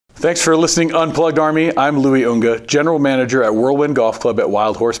Thanks for listening, Unplugged Army. I'm Louis Unga, General Manager at Whirlwind Golf Club at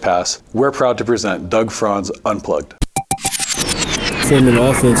Wild Horse Pass. We're proud to present Doug Franz Unplugged. Four-minute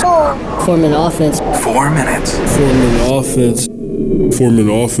offense. 4-minute offense. 4 minutes. 4-minute offense.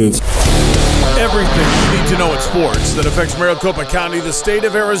 4-minute offense. Everything you need to know in sports that affects Maricopa County, the state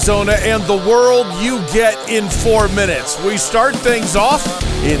of Arizona, and the world you get in 4 minutes. We start things off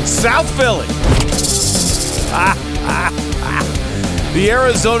in South Philly. The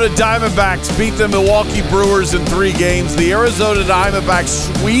Arizona Diamondbacks beat the Milwaukee Brewers in 3 games. The Arizona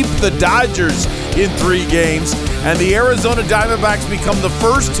Diamondbacks sweep the Dodgers in 3 games. And the Arizona Diamondbacks become the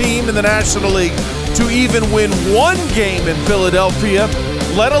first team in the National League to even win 1 game in Philadelphia,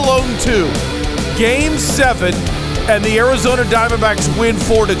 let alone 2. Game 7, and the Arizona Diamondbacks win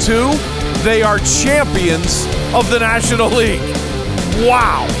 4-2. They are champions of the National League.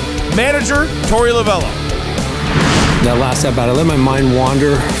 Wow. Manager, Torey Lovello. That last at bat, I let my mind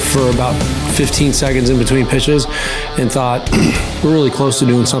wander for about 15 seconds in between pitches and thought, we're really close to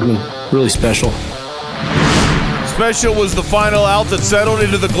doing something really special. Special was the final out that settled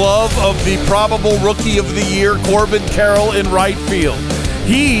into the glove of the probable Rookie of the Year, Corbin Carroll, in right field.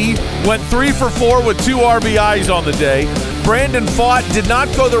 He went 3 for 4 with 2 RBIs on the day. Brandon Pfaadt did not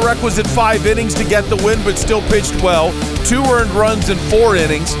go the requisite 5 innings to get the win, but still pitched well. 2 earned runs in 4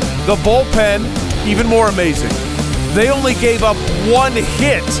 innings. The bullpen, even more amazing. They only gave up 1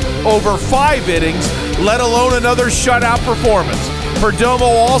 hit over 5 innings, let alone another shutout performance. Perdomo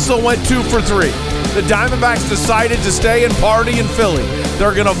also went 2 for 3. The Diamondbacks decided to stay and party in Philly.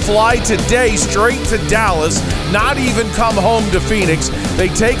 They're going to fly today straight to Dallas, not even come home to Phoenix. They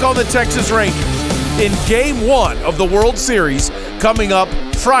take on the Texas Rangers in Game 1 of the World Series coming up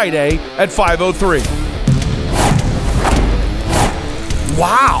Friday at 5:03.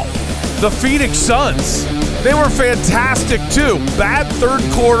 Wow. The Phoenix Suns, they were fantastic too. Bad third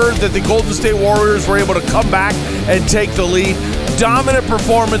quarter that the Golden State Warriors were able to come back and take the lead. Dominant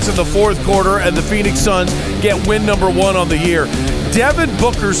performance in the fourth quarter, and the Phoenix Suns get win number 1 on the year. Devin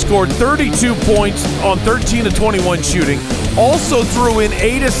Booker scored 32 points on 13 of 21 shooting. Also threw in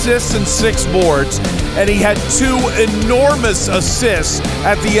 8 assists and 6 boards, and he had 2 enormous assists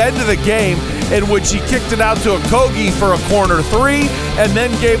at the end of the game, in which he kicked it out to Okogie for a corner 3 and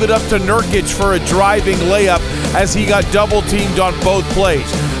then gave it up to Nurkic for a driving layup as he got double-teamed on both plays.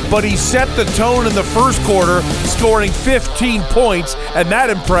 But he set the tone in the first quarter, scoring 15 points, and that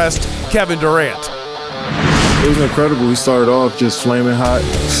impressed Kevin Durant. It was incredible. We started off just flaming hot,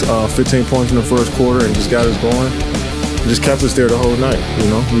 15 points in the first quarter, and just got us going. Just kept us there the whole night. You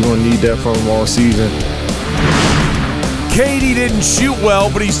know, we're going to need that from him all season. Katie didn't shoot well,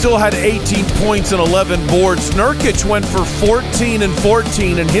 but he still had 18 points and 11 boards. Nurkic went for 14 and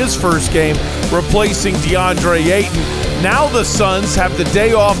 14 in his first game, replacing DeAndre Ayton. Now the Suns have the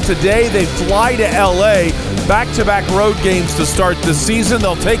day off today. They fly to L.A., back-to-back road games to start the season.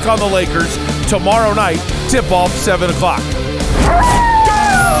 They'll take on the Lakers tomorrow night, tip-off 7 o'clock.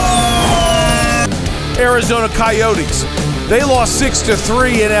 Arizona Coyotes. They lost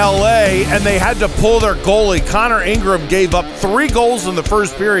 6-3 in L.A., and they had to pull their goalie. Connor Ingram gave up 3 goals in the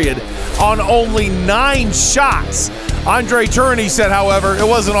first period on only 9 shots. Andre Tourigny said, however, it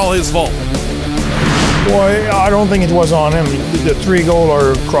wasn't all his fault. Well, I don't think it was on him. The 3 goal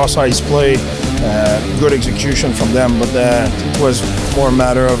are cross-ice play, good execution from them, but it was more a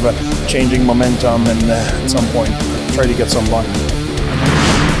matter of changing momentum and at some point try to get some luck.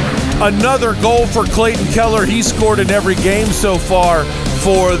 Another goal for Clayton Keller. He scored in every game so far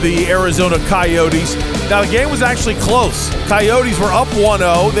for the Arizona Coyotes. Now, the game was actually close. Coyotes were up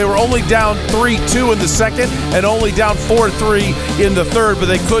 1-0. They were only down 3-2 in the second and only down 4-3 in the third, but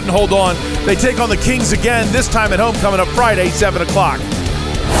they couldn't hold on. They take on the Kings again, this time at home, coming up Friday, 7 o'clock.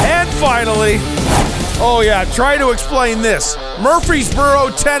 And finally, try to explain this.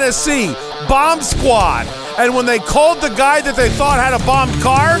 Murfreesboro, Tennessee, bomb squad. And when they called the guy that they thought had a bombed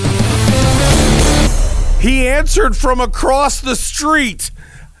car, he answered from across the street.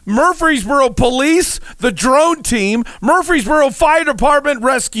 Murfreesboro Police, the drone team, Murfreesboro Fire Department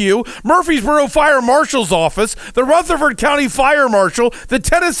Rescue, Murfreesboro Fire Marshal's Office, the Rutherford County Fire Marshal, the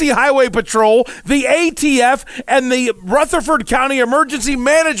Tennessee Highway Patrol, the ATF, and the Rutherford County Emergency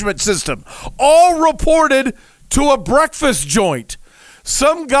Management System all reported to a breakfast joint.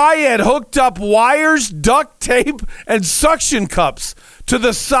 Some guy had hooked up wires, duct tape, and suction cups to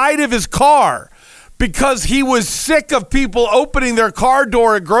the side of his car because he was sick of people opening their car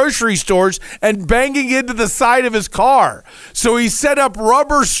door at grocery stores and banging into the side of his car. So he set up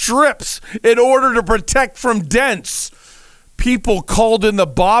rubber strips in order to protect from dents. people called in the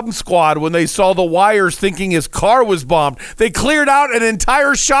bomb squad when they saw the wires thinking his car was bombed. They cleared out an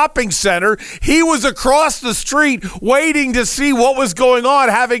entire shopping center. He was across the street waiting to see what was going on,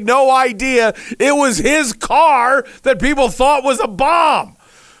 having no idea it was his car that people thought was a bomb.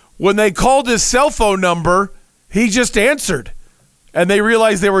 When they called his cell phone number, he just answered. And they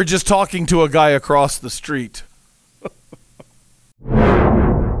realized they were just talking to a guy across the street.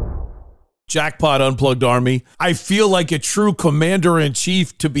 Jackpot, Unplugged Army. I feel like a true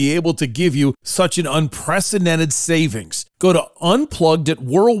commander-in-chief to be able to give you such an unprecedented savings. Go to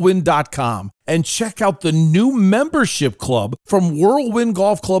unplugged@whirlwind.com and check out the new membership club from Whirlwind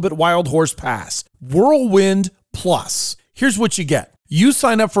Golf Club at Wild Horse Pass, Whirlwind Plus. Here's what you get. You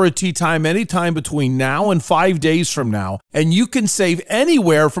sign up for a tee time anytime between now and 5 days from now, and you can save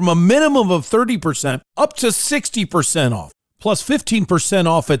anywhere from a minimum of 30% up to 60% off. Plus 15%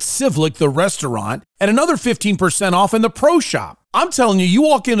 off at Civlik, the restaurant, and another 15% off in the pro shop. I'm telling you, you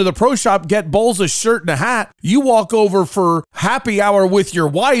walk into the pro shop, get Bowles a shirt and a hat, you walk over for happy hour with your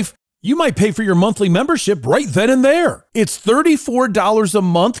wife, you might pay for your monthly membership right then and there. It's $34 a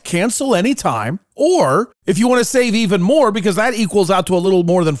month, cancel anytime. Or if you want to save even more, because that equals out to a little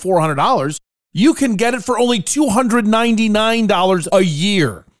more than $400, you can get it for only $299 a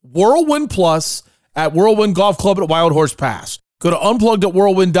year. Whirlwind Plus at Whirlwind Golf Club at Wild Horse Pass. Go to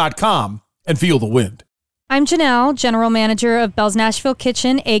unplugged@whirlwind.com and feel the wind. I'm Janelle, General Manager of Bell's Nashville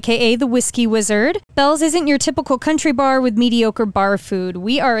Kitchen, a.k.a. the Whiskey Wizard. Bell's isn't your typical country bar with mediocre bar food.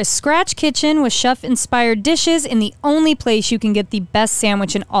 We are a scratch kitchen with chef-inspired dishes and the only place you can get the best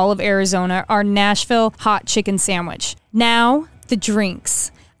sandwich in all of Arizona, our Nashville hot chicken sandwich. Now, the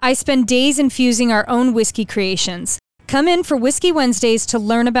drinks. I spend days infusing our own whiskey creations. Come in for Whiskey Wednesdays to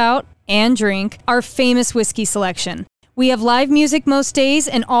learn about and drink our famous whiskey selection. We have live music most days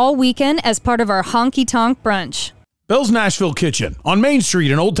and all weekend as part of our Honky Tonk Brunch. Bell's Nashville Kitchen on Main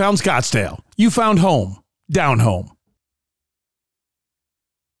Street in Old Town Scottsdale. You found home, down home.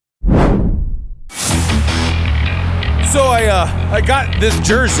 So I got this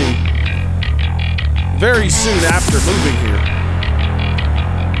jersey very soon after moving here.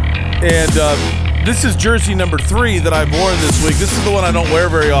 And this is jersey number 3 that I've worn this week. This is the one I don't wear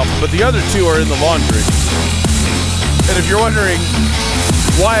very often, but the other 2 are in the laundry. And if you're wondering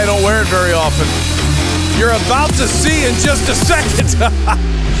why I don't wear it very often, you're about to see in just a second.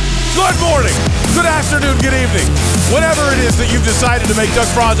 Good morning, good afternoon, good evening. Whatever it is that you've decided to make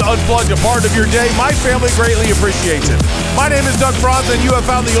Doug Franz Unplugged a part of your day, my family greatly appreciates it. My name is Doug Franz, and you have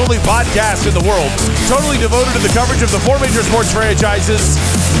found the only podcast in the world totally devoted to the coverage of the 4 major sports franchises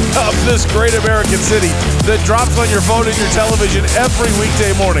of this great American city that drops on your phone and your television every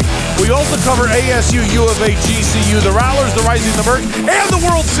weekday morning. We also cover ASU, U of A, GCU, the Rattlers, the Rising, the Merc, and the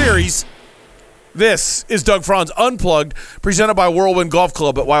World Series. This is Doug Franz Unplugged, presented by Whirlwind Golf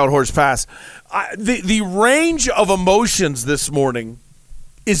Club at Wild Horse Pass. The range of emotions this morning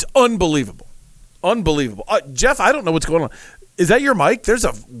is unbelievable. Unbelievable. Jeff, I don't know what's going on. Is that your mic? There's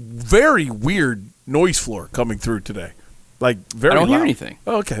a very weird noise floor coming through today. Like very I don't loud. hear anything.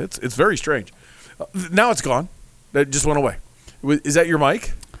 Oh, okay. It's very strange. Now it's gone. It just went away. Is that your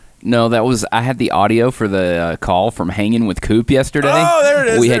mic? No, I had the audio for the call from Hanging with Coop yesterday. Oh, there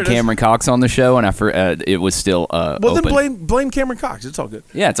it is. We had Cameron Cox on the show, and it was still well, open. Then blame Cameron Cox. It's all good.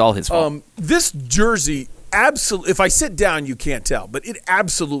 Yeah, it's all his fault. This jersey, absolutely. If I sit down, you can't tell, but it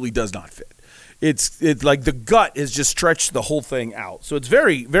absolutely does not fit. It's like the gut is just stretched the whole thing out, so it's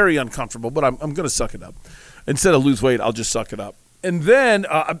very, very uncomfortable. But I'm going to suck it up. Instead of lose weight, I'll just suck it up. And then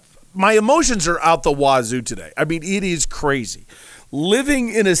my emotions are out the wazoo today. I mean, it is crazy. Living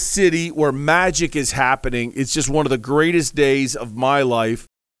in a city where magic is happening, it's just one of the greatest days of my life.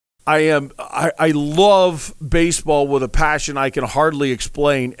 I love baseball with a passion I can hardly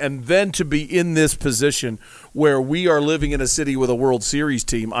explain. And then to be in this position where we are living in a city with a World Series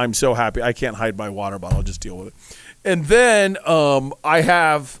team, I'm so happy. I can't hide my water bottle. I'll just deal with it. And then I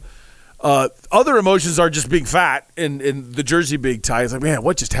have other emotions are just being fat and the jersey being tight. It's like, man,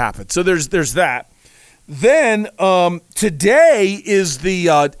 what just happened? So there's that. Then today is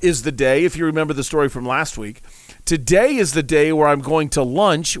the day, if you remember the story from last week, today is the day where I'm going to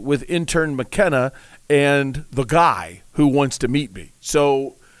lunch with intern McKenna and the guy who wants to meet me.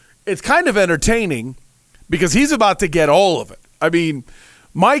 So it's kind of entertaining because he's about to get all of it. I mean,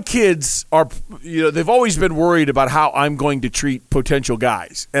 my kids are, they've always been worried about how I'm going to treat potential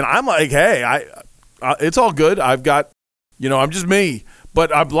guys. And I'm like, hey, it's all good. I've got, I'm just me.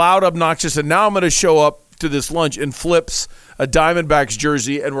 But I'm loud, obnoxious, and now I'm going to show up to this lunch and flips a Diamondbacks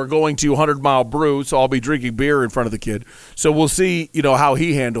jersey, and we're going to 100 Mile Brew, so I'll be drinking beer in front of the kid. So we'll see, how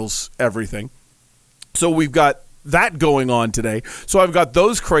he handles everything. So we've got that going on today. So I've got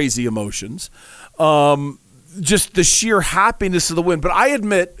those crazy emotions. Just the sheer happiness of the win. But I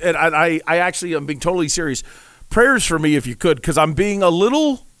admit, and I actually am being totally serious, prayers for me if you could, because I'm being a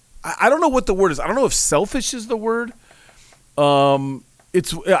little, I don't know what the word is. I don't know if selfish is the word. I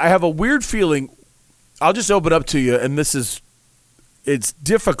have a weird feeling. I'll just open up to you, and it's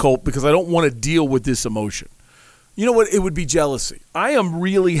difficult because I don't want to deal with this emotion. You know what? It would be jealousy. I am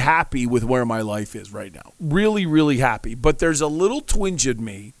really happy with where my life is right now. Really, really happy. But there's a little twinge in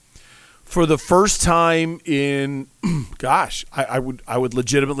me for the first time in, gosh, I would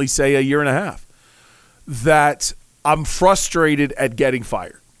legitimately say a year and a half, that I'm frustrated at getting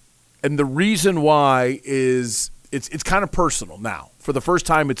fired. And the reason why is it's kind of personal now. For the first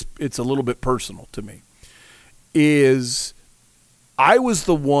time, it's a little bit personal to me. Is I was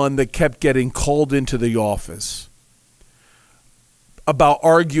the one that kept getting called into the office about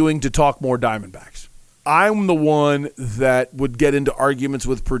arguing to talk more Diamondbacks. I'm the one that would get into arguments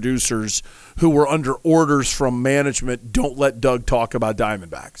with producers who were under orders from management, don't let Doug talk about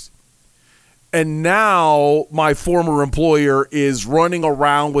Diamondbacks. And now my former employer is running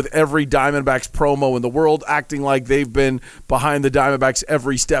around with every Diamondbacks promo in the world, acting like they've been behind the Diamondbacks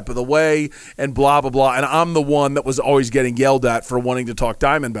every step of the way and blah, blah, blah. And I'm the one that was always getting yelled at for wanting to talk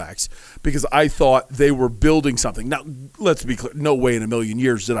Diamondbacks because I thought they were building something. Now, let's be clear. No way in a million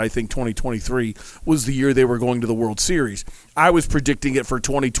years did I think 2023 was the year they were going to the World Series. I was predicting it for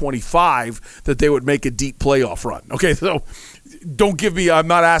 2025 that they would make a deep playoff run. Okay, so don't give me, I'm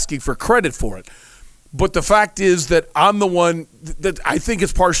not asking for credit for it. But the fact is that I'm the one that I think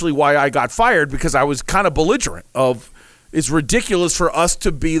is partially why I got fired, because I was kind of belligerent of it's ridiculous for us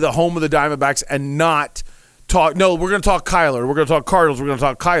to be the home of the Diamondbacks and not talk. No, we're going to talk Kyler. We're going to talk Cardinals. We're going to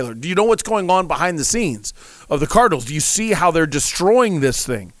talk Kyler. Do you know what's going on behind the scenes of the Cardinals? Do you see how they're destroying this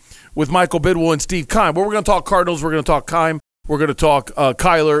thing with Michael Bidwell and Steve Keim? Well, we're going to talk Cardinals. We're going to talk Keim. We're going to talk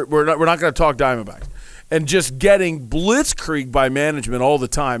Kyler. We're not going to talk Diamondbacks. And just getting blitzkrieg by management all the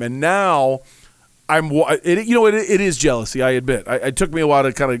time. And now it is jealousy, I admit. It took me a while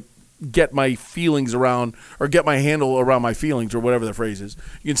to kind of get my feelings around, or get my handle around my feelings, or whatever the phrase is.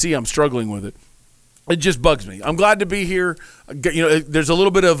 You can see I'm struggling with it. It just bugs me. I'm glad to be here. There's a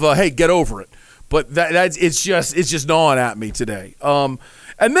little bit of, hey, get over it. But it's just gnawing at me today. And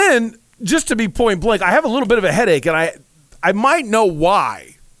then, just to be point blank, I have a little bit of a headache, and I might know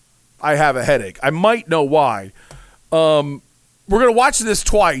why I have a headache. I might know why. We're going to watch this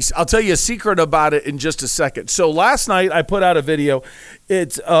twice. I'll tell you a secret about it in just a second. So last night I put out a video.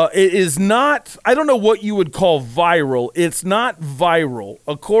 It is not, I don't know what you would call viral. It's not viral.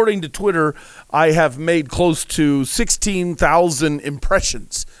 According to Twitter, I have made close to 16,000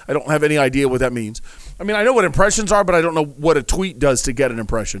 impressions. I don't have any idea what that means. I mean, I know what impressions are, but I don't know what a tweet does to get an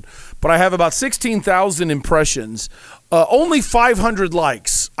impression. But I have about 16,000 impressions. Only 500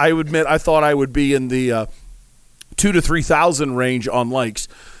 likes. I would admit I thought I would be in the 2,000 to 3,000 range on likes.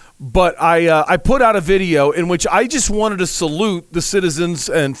 But I put out a video in which I just wanted to salute the citizens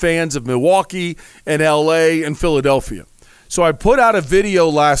and fans of Milwaukee and L.A. and Philadelphia. So I put out a video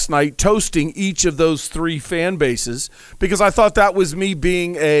last night toasting each of those three fan bases because I thought that was me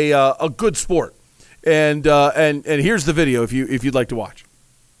being a good sport. And here's the video if you'd like to watch.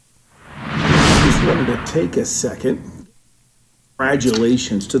 Just wanted to take a second.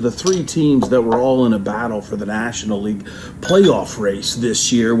 Congratulations to the three teams that were all in a battle for the National League playoff race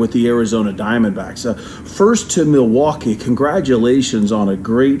this year with the Arizona Diamondbacks. First to Milwaukee, congratulations on a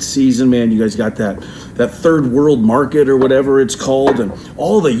great season, man. You guys got that third world market or whatever it's called, and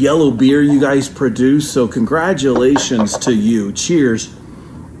all the yellow beer you guys produce. So congratulations to you. Cheers.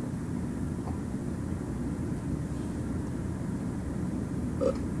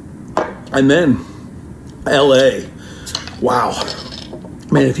 And then LA. Wow.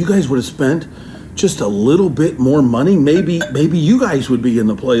 Man, if you guys would have spent just a little bit more money, maybe you guys would be in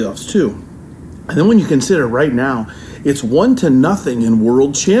the playoffs too. And then when you consider right now, it's 1-0 in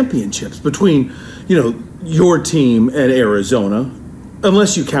world championships between, your team and Arizona,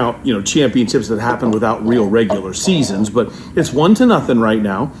 unless you count, championships that happen without real regular seasons, but it's 1-0 right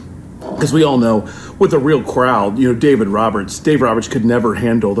now. Because we all know with a real crowd, Dave Roberts could never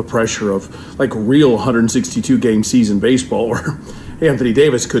handle the pressure of like real 162 game season baseball, or Anthony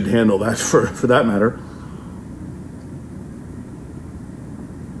Davis couldn't handle that for that matter.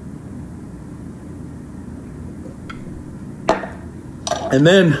 And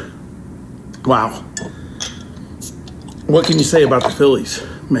then, wow, what can you say about the Phillies?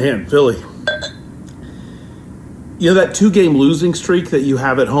 Man, Philly. That 2-game losing streak that you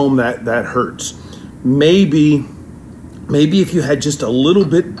have at home, that hurts. Maybe if you had just a little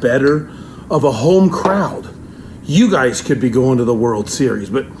bit better of a home crowd, you guys could be going to the World Series.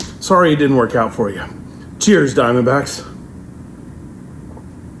 But sorry it didn't work out for you. Cheers, Diamondbacks.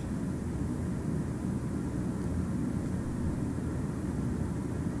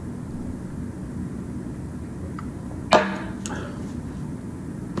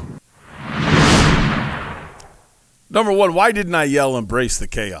 Number one, why didn't I yell "embrace the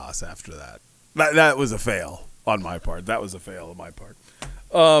chaos" after that? That was a fail on my part. That was a fail on my part.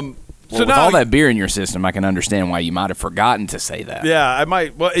 Well, with all that beer in your system, I can understand why you might have forgotten to say that. Yeah, I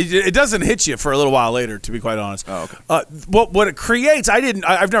might. Well, it doesn't hit you for a little while later, to be quite honest. Oh, okay. What it creates,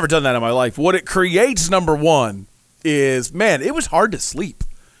 I've never done that in my life. What it creates, number one, is, man, it was hard to sleep.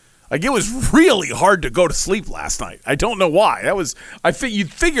 Like, it was really hard to go to sleep last night. I don't know why.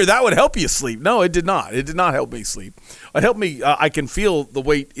 You'd figure that would help you sleep. No, it did not. It did not help me sleep. It helped me. I can feel the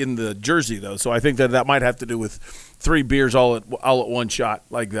weight in the jersey, though, so I think that might have to do with 3 beers all at one shot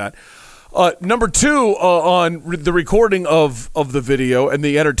like that. Number two, on the recording of the video and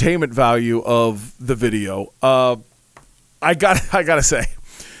the entertainment value of the video, I gotta say,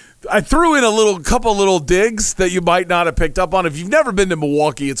 I threw in a couple little digs that you might not have picked up on. If you've never been to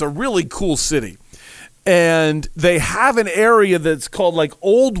Milwaukee, it's a really cool city. And they have an area that's called like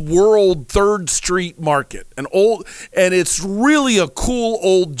Old World 3rd Street Market. And it's really a cool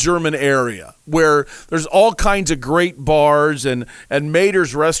old German area where there's all kinds of great bars, and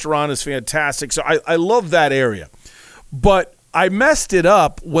Mater's restaurant is fantastic. So I love that area. But I messed it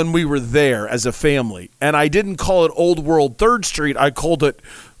up when we were there as a family, and I didn't call it Old World 3rd Street. I called it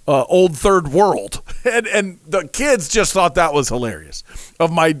Old Third World, and the kids just thought that was hilarious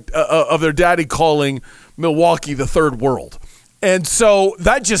of their daddy calling Milwaukee the Third World, and so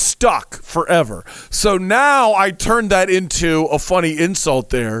that just stuck forever. So now I turned that into a funny insult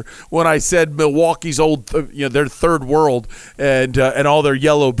there when I said Milwaukee's their Third World, and all their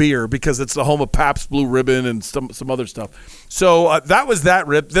yellow beer, because it's the home of Pabst Blue Ribbon and some other stuff. So that was that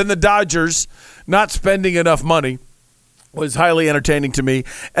rip. Then the Dodgers not spending enough money was highly entertaining to me.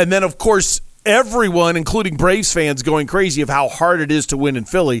 And then, of course, everyone, including Braves fans, going crazy of how hard it is to win in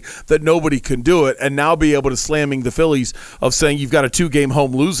Philly, that nobody can do it, and now be able to slamming the Phillies of saying you've got a 2-game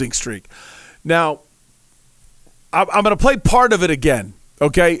home losing streak. Now, I'm going to play part of it again,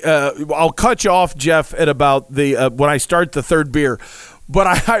 okay? I'll cut you off, Jeff, at about when I start the third beer. But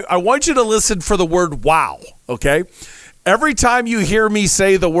I want you to listen for the word wow, okay? Every time you hear me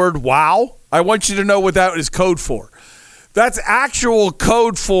say the word wow, I want you to know what that is code for. That's actual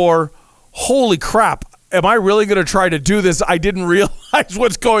code for, holy crap, am I really going to try to do this? I didn't realize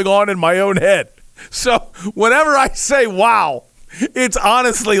what's going on in my own head. So whenever I say wow, it's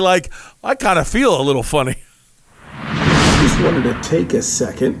honestly like I kind of feel a little funny. Just wanted to take a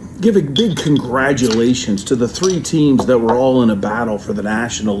second, give a big congratulations to the 3 teams that were all in a battle for the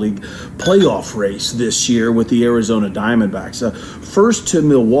National League playoff race this year with the Arizona Diamondbacks. First to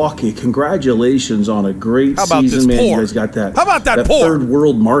Milwaukee, congratulations on a great season, man. You guys got that. How about that Third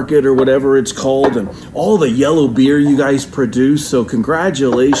World Market or whatever it's called, and all the yellow beer you guys produce. So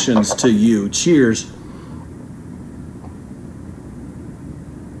congratulations to you. Cheers.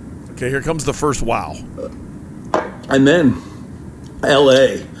 Okay, here comes the first wow. And then,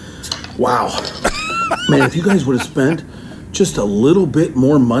 L.A. Wow. Man, if you guys would have spent just a little bit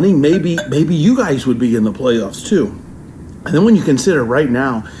more money, maybe you guys would be in the playoffs too. And then when you consider right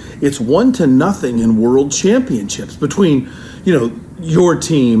now, it's 1-0 in world championships between, your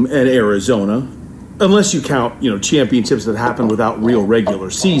team and Arizona, unless you count, championships that happen without real regular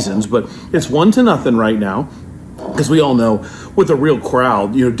seasons. But it's 1-0 right now. Because we all know, with a real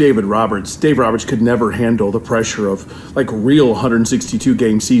crowd, Dave Roberts could never handle the pressure of like real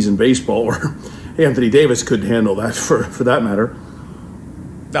 162-game season baseball, or Anthony Davis couldn't handle that for that matter.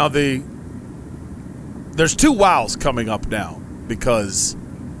 Now there's 2 wows coming up now, because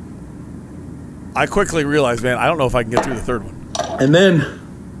I quickly realized, man, I don't know if I can get through the third one. And then,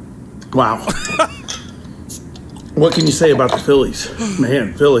 wow. What can you say about the Phillies?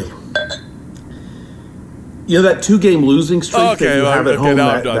 Man, Philly. That 2-game losing streak that you have at home,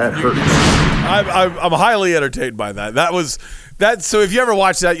 that hurts. I'm highly entertained by that. That was that. So if you ever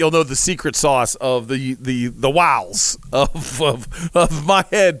watch that, you'll know the secret sauce of the wows of my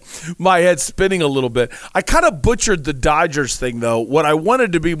head spinning a little bit. I kind of butchered the Dodgers thing, though. What I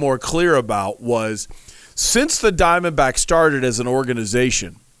wanted to be more clear about was, since the Diamondbacks started as an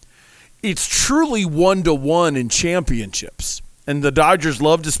organization, it's truly 1-1 in championships. And the Dodgers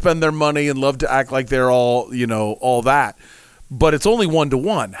love to spend their money and love to act like they're all that. But it's only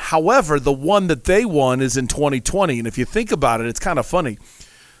 1-1. However, the one that they won is in 2020. And if you think about it, it's kind of funny.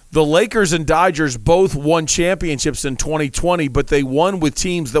 The Lakers and Dodgers both won championships in 2020, but they won with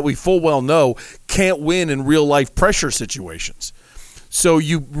teams that we full well know can't win in real-life pressure situations. So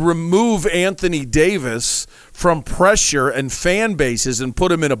you remove Anthony Davis from pressure and fan bases and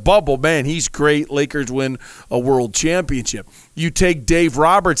put him in a bubble. Man, he's great. Lakers win a world championship. You take Dave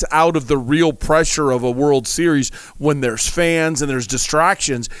Roberts out of the real pressure of a World Series when there's fans and there's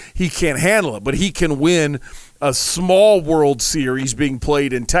distractions. He can't handle it, but he can win a small World Series being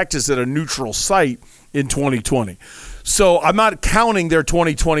played in Texas at a neutral site in 2020. So I'm not counting their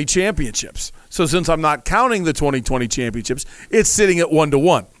 2020 championships. So since I'm not counting the 2020 championships, it's sitting at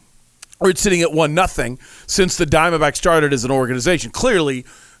 1-1. Or it's sitting at 1-0 since the Diamondbacks started as an organization. Clearly,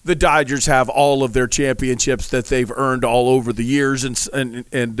 the Dodgers have all of their championships that they've earned all over the years, and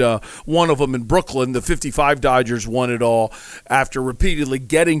one of them in Brooklyn, the 55 Dodgers won it all after repeatedly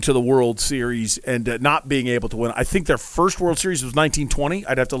getting to the World Series and not being able to win. I think their first World Series was 1920.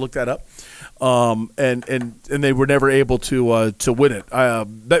 I'd have to look that up. And they were never able to win it.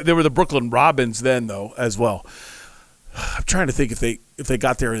 They were the Brooklyn Robins then, though, as well. I'm trying to think if they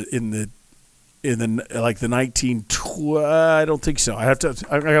got there in the 1920. I don't think so. I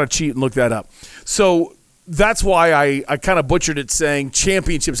gotta cheat and look that up. So that's why I kind of butchered it saying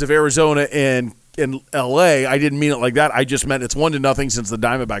championships of Arizona and LA. I didn't mean it like that. I just meant it's 1-0 since the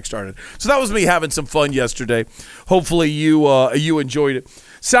Diamondbacks started. So that was me having some fun yesterday. Hopefully you enjoyed it.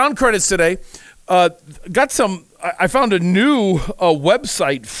 Sound credits today. Got some. I found a new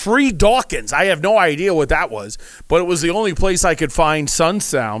website, Free Dawkins. I have no idea what that was, but it was the only place I could find Sun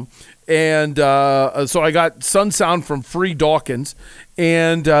Sound. And so I got Sun Sound from Free Dawkins.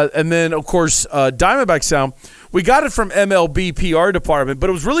 And then, of course, Diamondback Sound. We got it from MLB PR department,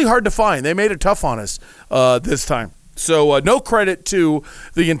 but it was really hard to find. They made it tough on us this time. So no credit to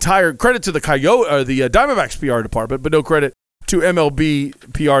the Diamondbacks PR department, but no credit to MLB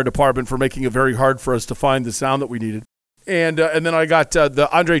PR department for making it very hard for us to find the sound that we needed. And then I got the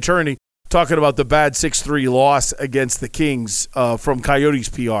Andre Turney talking about the bad 6-3 loss against the Kings from Coyotes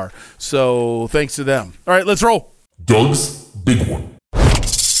PR. So thanks to them. All right, let's roll. Doug's Big One.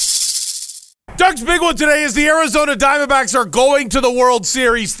 Doug's Big One today is the Arizona Diamondbacks are going to the World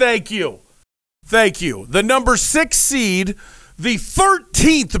Series. Thank you. Thank you. The number 6 seed, the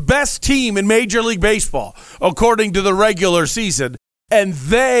 13th best team in Major League Baseball, according to the regular season, and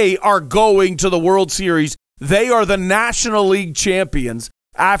they are going to the World Series. They are the National League champions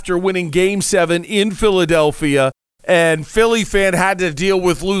after winning Game 7 in Philadelphia, and Philly fan had to deal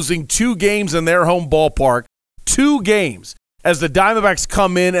with losing 2 games in their home ballpark, 2 games, as the Diamondbacks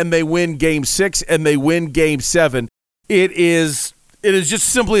come in and they win Game 6 and they win Game 7. It is just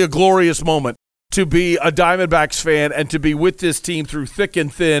simply a glorious moment to be a Diamondbacks fan and to be with this team through thick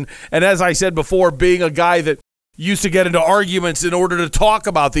and thin. And as I said before, being a guy that used to get into arguments in order to talk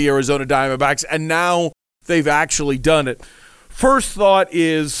about the Arizona Diamondbacks, and now they've actually done it. First thought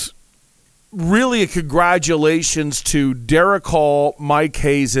is really a congratulations to Derek Hall, Mike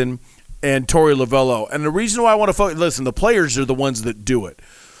Hazen, and Torey Lovullo. And the reason why I want to focus, listen, the players are the ones that do it.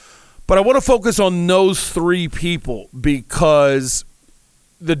 But I want to focus on those 3 people because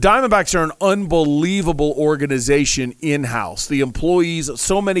the Diamondbacks are an unbelievable organization in-house. The employees,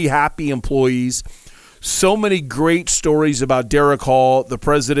 so many happy employees, so many great stories about Derek Hall, the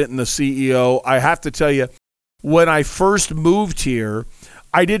president and the CEO. I have to tell you, when I first moved here,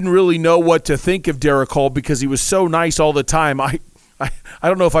 I didn't really know what to think of Derek Hall because he was so nice all the time. I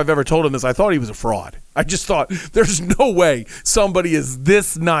don't know if I've ever told him this. I thought he was a fraud. I just thought there's no way somebody is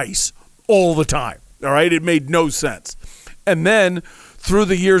this nice all the time. All right? It made no sense. And then through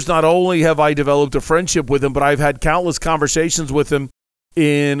the years, not only have I developed a friendship with him, but I've had countless conversations with him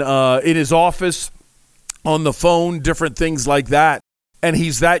in his office, on the phone, different things like that. And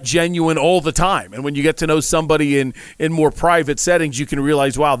he's that genuine all the time. And when you get to know somebody in more private settings, you can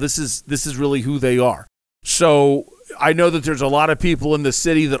realize, wow, this is really who they are. So I know that there's a lot of people in the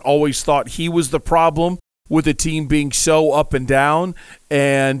city that always thought he was the problem with the team being so up and down.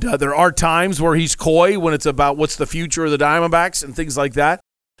 And there are times where he's coy when it's about what's the future of the Diamondbacks and things like that.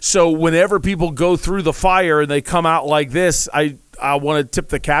 So whenever people go through the fire and they come out like this, I want to tip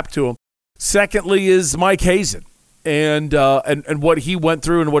the cap to him. Secondly is Mike Hazen and what he went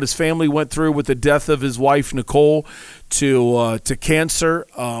through and what his family went through with the death of his wife, Nicole, to cancer.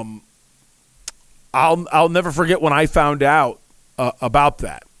 I'll never forget when I found out about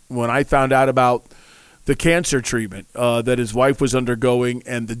that. When I found out about the cancer treatment that his wife was undergoing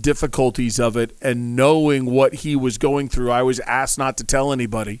and the difficulties of it, and knowing what he was going through, I was asked not to tell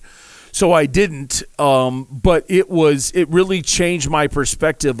anybody, so I didn't. But it really changed my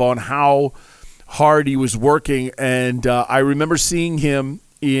perspective on how hard he was working. And I remember seeing him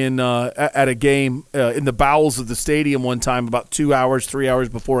at a game in the bowels of the stadium one time, about 2 hours, 3 hours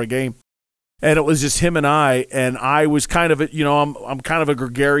before a game. And it was just him and I was kind of, I'm kind of a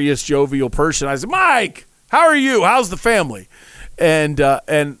gregarious, jovial person. I said, Mike, how are you? How's the family? And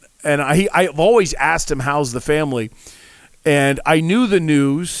I've always asked him, how's the family? And I knew the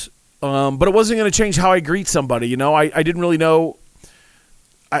news, but it wasn't going to change how I greet somebody. I didn't really know.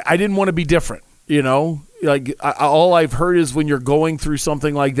 I didn't want to be different, all I've heard is when you're going through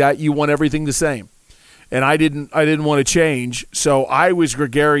something like that, you want everything the same. And I didn't want to change. So I was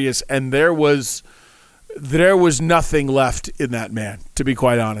gregarious, and there was nothing left in that man, to be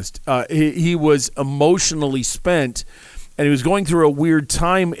quite honest. He was emotionally spent, and he was going through a weird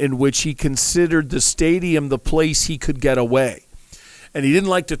time in which he considered the stadium the place he could get away. And he didn't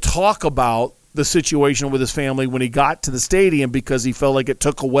like to talk about the situation with his family when he got to the stadium because he felt like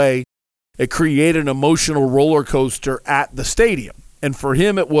it created an emotional roller coaster at the stadium. And for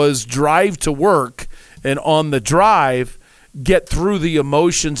him, it was drive to work, and on the drive, get through the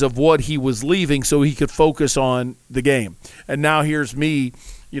emotions of what he was leaving so he could focus on the game. And now here's me,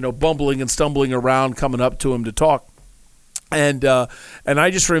 bumbling and stumbling around, coming up to him to talk. And I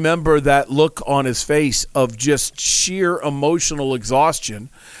just remember that look on his face of just sheer emotional exhaustion.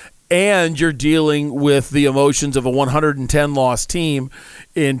 And you're dealing with the emotions of a 110-loss team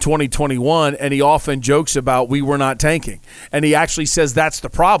in 2021, and he often jokes about we were not tanking. And he actually says that's the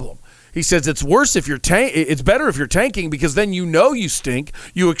problem. He says it's worse if you're it's better if you're tanking because then you stink,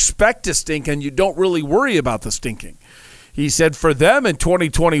 you expect to stink, and you don't really worry about the stinking. He said for them in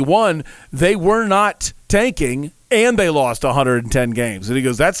 2021, they were not tanking, and they lost 110 games. And he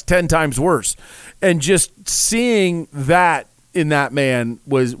goes, that's 10 times worse. And just seeing that in that man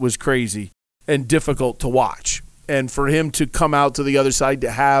was crazy and difficult to watch. And for him to come out to the other side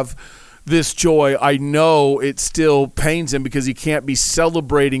to have this joy, I know it still pains him because he can't be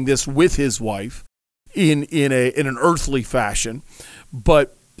celebrating this with his wife in an earthly fashion.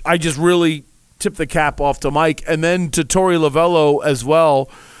 But I just really tip the cap off to Mike. And then to Torey Lovullo as well.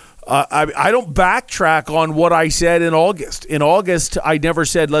 I don't backtrack on what I said in August. In August, I never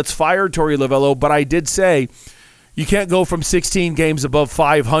said let's fire Torey Lovullo, but I did say you can't go from 16 games above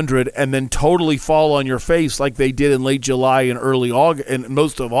 500 and then totally fall on your face like they did in late July and early August and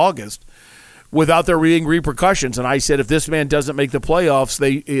most of August without there being repercussions. And I said if this man doesn't make the playoffs,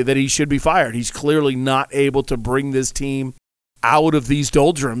 that he should be fired. He's clearly not able to bring this team out of these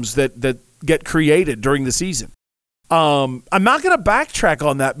doldrums that get created during the season. I'm not going to backtrack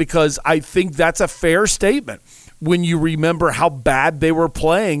on that because I think that's a fair statement when you remember how bad they were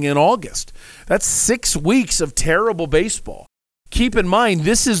playing in August. That's 6 weeks of terrible baseball. Keep in mind,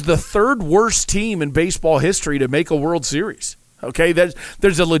 this is the third worst team in baseball history to make a World Series. Okay,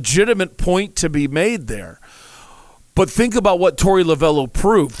 there's a legitimate point to be made there. But think about what Torey Lovullo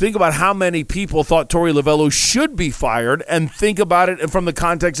proved. Think about how many people thought Torey Lovullo should be fired, and think about it from the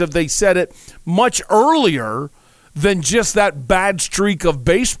context of they said it much earlier than just that bad streak of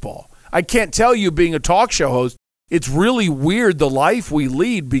baseball. I can't tell you, being a talk show host, it's really weird the life we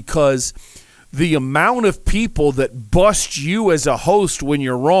lead because the amount of people that bust you as a host when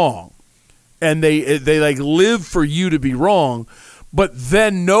you're wrong, and they like live for you to be wrong, but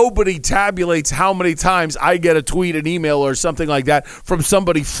then nobody tabulates how many times I get a tweet, an email, or something like that from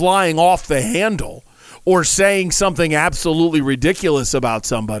somebody flying off the handle or saying something absolutely ridiculous about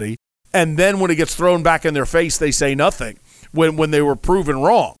somebody, and then when it gets thrown back in their face, they say nothing when they were proven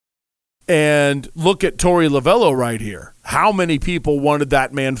wrong. And look at Torey Lovullo right here. How many people wanted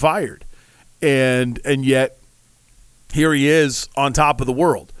that man fired? And yet, here he is on top of the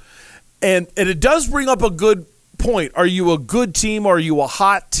world. And it does bring up a good point. Are you a good team? Are you a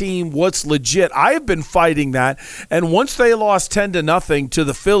hot team? What's legit? I have been fighting that. And once they lost 10-0 to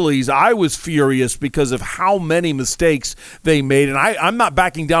the Phillies, I was furious because of how many mistakes they made. And I'm not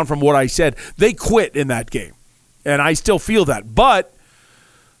backing down from what I said. They quit in that game. And I still feel that. But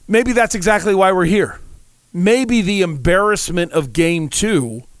maybe that's exactly why we're here. Maybe the embarrassment of Game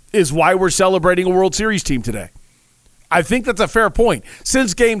 2 is why we're celebrating a World Series team today. I think that's a fair point.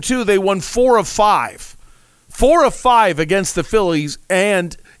 Since Game 2, they won 4 of 5. 4 of 5 against the Phillies,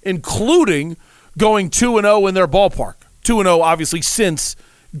 and including going 2-0 in their ballpark. 2-0, obviously, since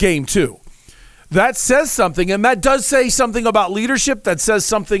Game 2. That says something, and that does say something about leadership. That says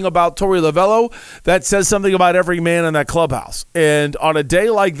something about Torey Lovullo. That says something about every man in that clubhouse. And on a day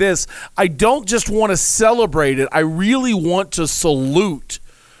like this, I don't just want to celebrate it. I really want to salute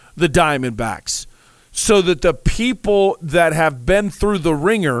the Diamondbacks so that the people that have been through the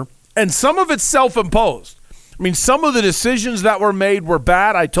ringer, and some of it's self-imposed. I mean, some of the decisions that were made were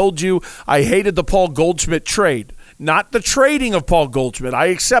bad. I told you I hated the Paul Goldschmidt trade. not the trading of Paul Goldschmidt. I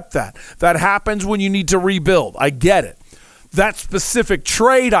accept that. That happens when you need to rebuild. I get it. That specific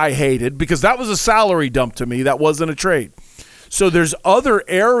trade I hated because that was a salary dump to me. That wasn't a trade. So there's other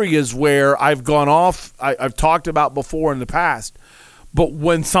areas where I've gone off, I've talked about before in the past. But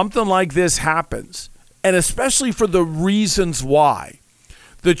when something like this happens, and especially for the reasons why,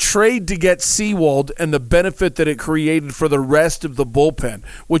 the trade to get Seawald and the benefit that it created for the rest of the bullpen,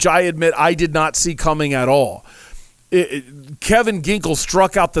 which I admit I did not see coming at all. Kevin Ginkel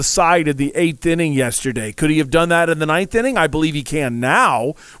struck out the side in the 8th inning yesterday. Could he have done that in the 9th inning? I believe he can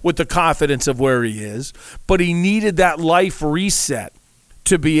now with the confidence of where he is. But he needed that life reset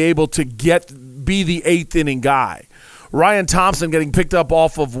to be able to be the 8th inning guy. Ryan Thompson getting picked up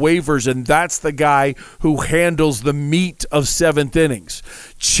off of waivers, and that's the guy who handles the meat of 7th innings.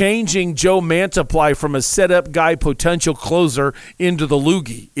 Changing Joe Mantiply from a setup guy, potential closer, into the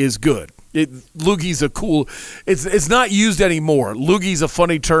loogie is good. Loogie's a cool – it's not used anymore. Loogie's a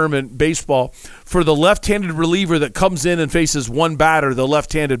funny term in baseball for the left-handed reliever that comes in and faces one batter, the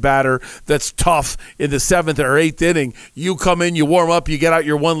left-handed batter that's tough in the 7th or 8th inning. You come in, you warm up, you get out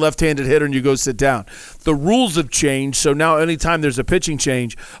your one left-handed hitter, and you go sit down. The rules have changed, so now anytime there's a pitching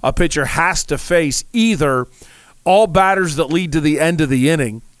change, a pitcher has to face either all batters that lead to the end of the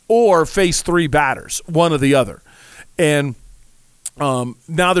inning or face 3 batters, one or the other. And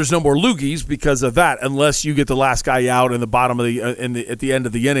now there's no more loogies because of that, unless you get the last guy out in the bottom of at the end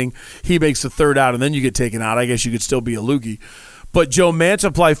of the inning, he makes the 3rd out, and then you get taken out. I guess you could still be a loogie. But Joe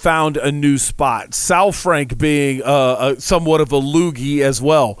Mantiply found a new spot. Sal Frank being somewhat of a loogie as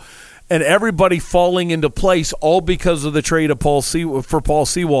well, and everybody falling into place all because of the trade of Paul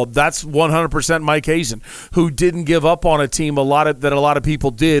Sewald. That's 100% Mike Hazen, who didn't give up on a team a lot of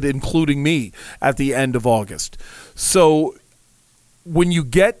people did, including me, at the end of August. So when you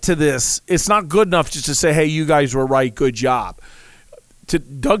get to this, it's not good enough just to say, hey, you guys were right, good job.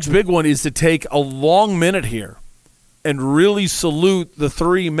 Doug's big one is to take a long minute here and really salute the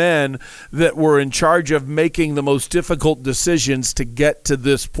 3 men that were in charge of making the most difficult decisions to get to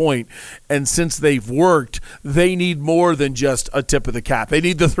this point. And since they've worked, they need more than just a tip of the cap. They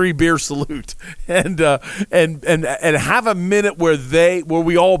need the 3-beer salute and have a minute where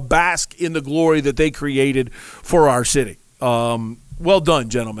we all bask in the glory that they created for our city. Well done,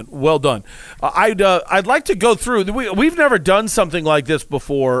 gentlemen. Well done. I'd like to go through. We've never done something like this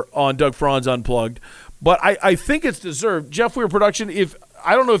before on Doug Franz Unplugged, but I think it's deserved. Jeff Weir Production,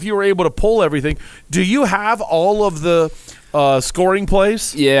 I don't know if you were able to pull everything. Do you have all of the scoring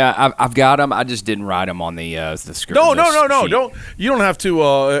plays? Yeah, I've got them. I just didn't write them on the script. No. You don't have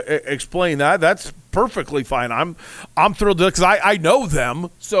to explain that. That's perfectly fine. I'm thrilled because I know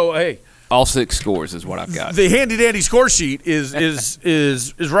them. So hey. All 6 scores is what I've got. The handy-dandy score sheet is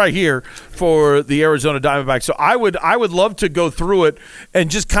right here for the Arizona Diamondbacks. So I would love to go through it and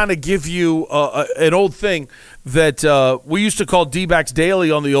just kind of give you an old thing that we used to call DBacks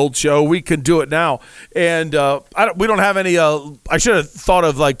Daily on the old show. We can do it now, and we don't have any. I should have thought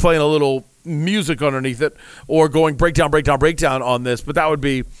of like playing a little music underneath it or going breakdown on this, but that would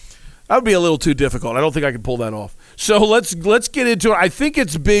be a little too difficult. I don't think I can pull that off. So let's get into it. I think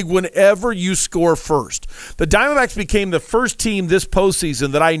it's big whenever you score first. The Diamondbacks became the first team this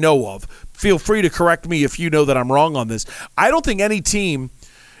postseason that I know of. Feel free to correct me if you know that I'm wrong on this. I don't think any team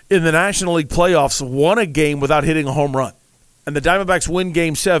in the National League playoffs won a game without hitting a home run. And the Diamondbacks win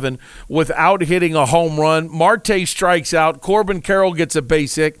Game 7 without hitting a home run. Marte strikes out. Corbin Carroll gets a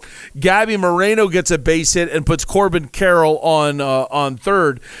base hit. Gabby Moreno gets a base hit and puts Corbin Carroll on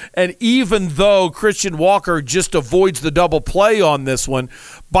third. And even though Christian Walker just avoids the double play on this one,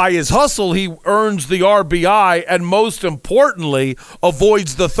 by his hustle, he earns the RBI and, most importantly,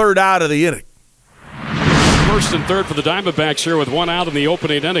 avoids the 3rd out of the inning. First and 3rd for the Diamondbacks here with 1 out in the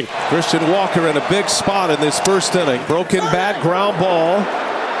opening inning. Christian Walker in a big spot in this 1st inning. Broken bat, ground ball.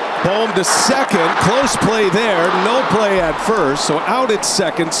 Bohm to 2nd. Close play there. No play at 1st. So out at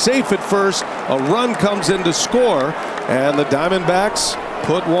 2nd. Safe at 1st. A run comes in to score. And the Diamondbacks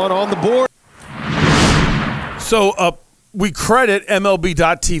put 1 on the board. So we credit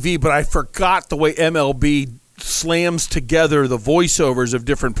MLB.TV, but I forgot the way MLB slams together the voiceovers of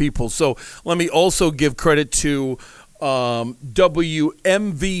different people. So let me also give credit to KMVP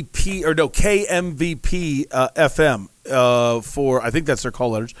FM for, I think that's their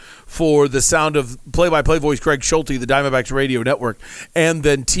call letters, for the sound of play-by-play voice Greg Schulte, the Diamondbacks radio network, and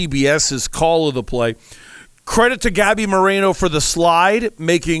then TBS's call of the play. Credit to Gabby Moreno for the slide,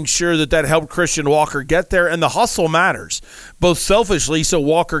 making sure that helped Christian Walker get there, and the hustle matters, both selfishly so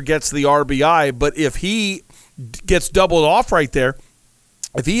Walker gets the RBI, but if he gets doubled off right there,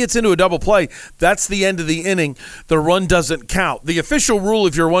 If he hits into a double play, that's the end of the inning. The run doesn't count. The official rule,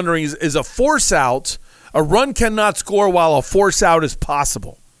 if you're wondering, is a force out. A run cannot score while a force out is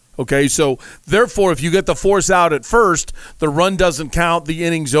possible. Okay, so therefore, if you get the force out at first, the run doesn't count, the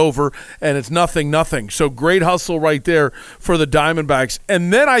inning's over, and it's 0-0. So great hustle right there for the Diamondbacks.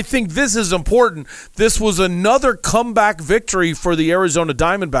 And then I think this is important. This was another comeback victory for the Arizona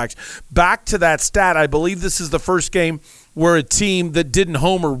Diamondbacks. Back to that stat, I believe this is the first game where a team that didn't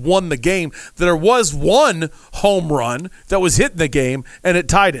homer won the game. There was one home run that was hit in the game, and it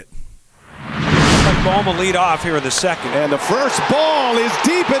tied it. Bohm will lead off here in the second. And the first ball is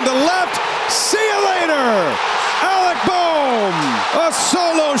deep into left. See you later. Alec Bohm, a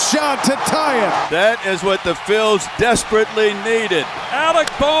solo shot to tie it. That is what the Phils desperately needed.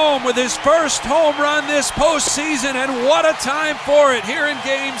 Alec Bohm with his first home run this postseason, and what a time for it here in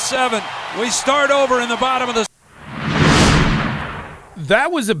Game 7. We start over in the bottom of the...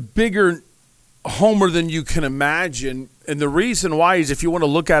 That was a bigger homer than you can imagine. And the reason why is if you want to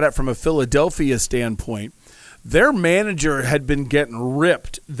look at it from a Philadelphia standpoint, their manager had been getting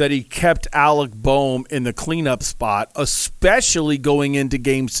ripped that he kept Alec Bohm in the cleanup spot, especially going into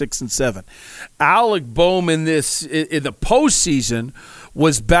Game 6 and 7. Alec Bohm in the postseason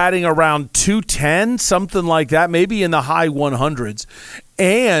was batting around 210, something like that, maybe in the high 100s.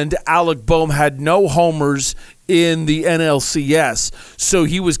 And Alec Bohm had no homers in the NLCS, so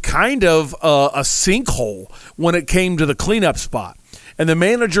he was kind of a sinkhole when it came to the cleanup spot. And the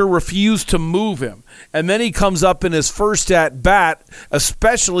manager refused to move him. And then he comes up in his first at-bat,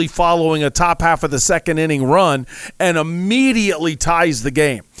 especially following a top half of the second inning run, and immediately ties the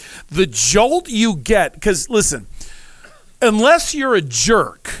game. The jolt you get, because, listen, unless you're a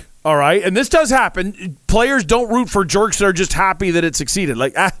jerk, all right, and this does happen. Players don't root for jerks. They're just happy that it succeeded.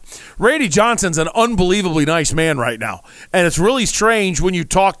 Like, Randy Johnson's an unbelievably nice man right now, and it's really strange when you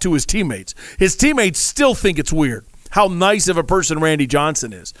talk to his teammates. His teammates still think it's weird how nice of a person Randy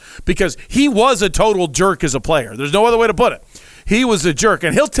Johnson is, because he was a total jerk as a player. There's no other way to put it. He was a jerk,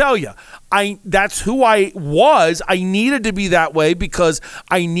 and he'll tell you, that's who I was. I needed to be that way because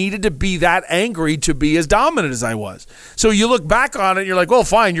I needed to be that angry to be as dominant as I was. So you look back on it, and you're like, well,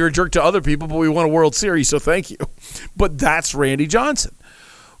 fine, you're a jerk to other people, but we won a World Series, so thank you. But that's Randy Johnson.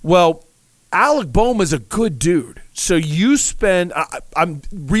 Well, Alec Bohm is a good dude. So you spend – I'm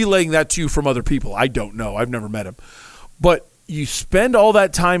relaying that to you from other people. I don't know. I've never met him. But you spend all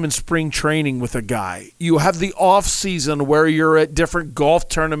that time in spring training with a guy. You have the off season where you're at different golf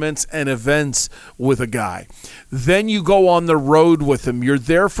tournaments and events with a guy. Then you go on the road with him. You're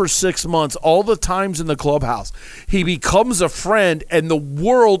there for 6 months, all the times in the clubhouse. He becomes a friend, and the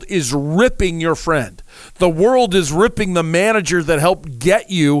world is ripping your friend. The world is ripping the manager that helped get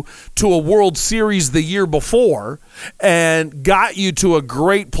you to a World Series the year before and got you to a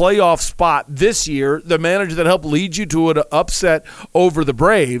great playoff spot this year, the manager that helped lead you to an upset over the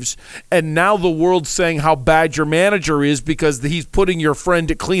Braves, and now the world's saying how bad your manager is because he's putting your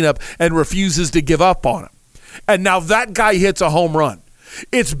friend at cleanup and refuses to give up on him. And now that guy hits a home run.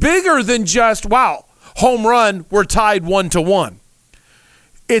 It's bigger than just, wow, home run, we're tied 1-1.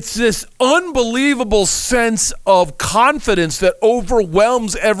 It's this unbelievable sense of confidence that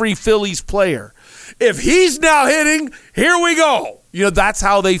overwhelms every Phillies player. If he's now hitting, here we go. You know, that's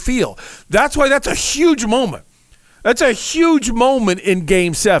how they feel. That's why that's a huge moment. That's a huge moment in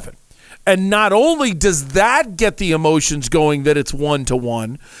Game 7. And not only does that get the emotions going that it's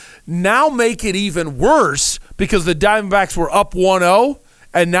 1-1, now make it even worse because the Diamondbacks were up 1-0,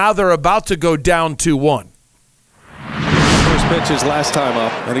 and now they're about to go down 2-1. First pitch is last time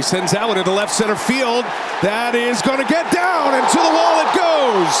up, and he sends that one into left center field. That is going to get down, and to the wall it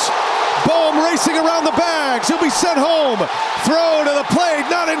goes. Bohm racing around the bags. He'll be sent home. Throw to the plate,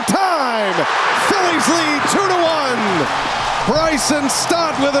 not in time. Phillies lead 2-1. Bryson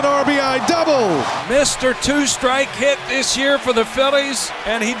Stott with an RBI double. Mr. Two-strike hit this year for the Phillies,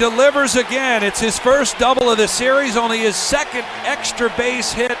 and he delivers again. It's his first double of the series, only his second extra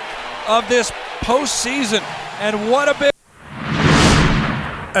base hit of this postseason. And what a big...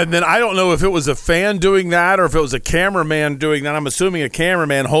 And then I don't know if it was a fan doing that or if it was a cameraman doing that. I'm assuming a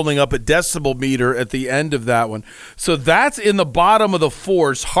cameraman holding up a decibel meter at the end of that one. So that's in the bottom of the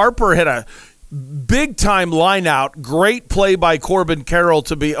fourth. Harper hit a big-time line out. Great play by Corbin Carroll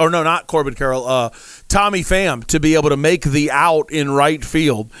to be – or no, not Corbin Carroll. Tommy Pham to be able to make the out in right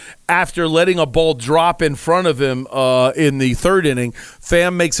field after letting a ball drop in front of him in the third inning.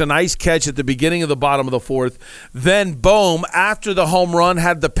 Pham makes a nice catch at the beginning of the bottom of the fourth. Then Bohm, after the home run,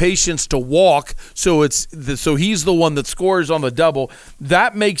 had the patience to walk, so he's the one that scores on the double.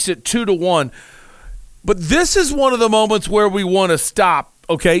 That makes it 2-1. But this is one of the moments where we want to stop.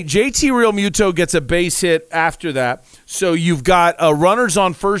 Okay, JT Realmuto gets a base hit after that. So you've got runners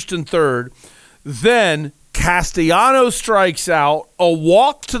on first and third. Then Castellanos strikes out, a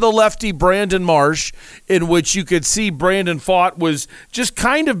walk to the lefty Brandon Marsh, in which you could see Brandon Pfaadt was just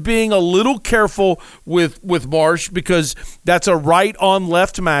kind of being a little careful with Marsh because that's a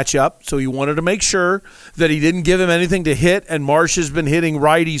right-on-left matchup, so he wanted to make sure that he didn't give him anything to hit, and Marsh has been hitting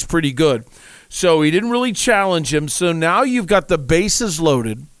righties pretty good. So he didn't really challenge him, so now you've got the bases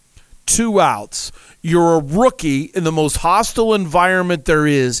loaded, 2 outs. You're a rookie in the most hostile environment there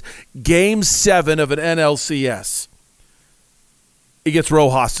is, Game 7 of an NLCS. He gets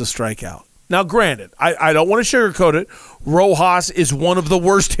Rojas to strike out. Now, granted, I don't want to sugarcoat it. Rojas is one of the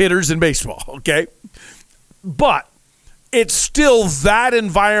worst hitters in baseball, okay? But it's still that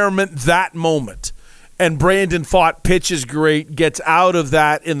environment, that moment. And Brandon Pfaadt pitches great, gets out of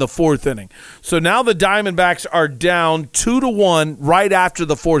that in the 4th inning. So now the Diamondbacks are down 2-1 right after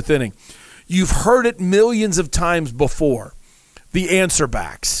the 4th inning. You've heard it millions of times before. The answer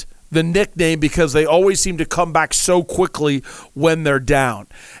backs, the nickname, because they always seem to come back so quickly when they're down.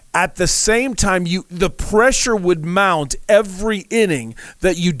 At the same time, the pressure would mount every inning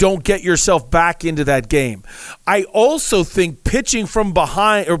that you don't get yourself back into that game. I also think pitching from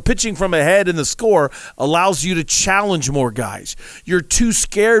behind or pitching from ahead in the score allows you to challenge more guys. You're too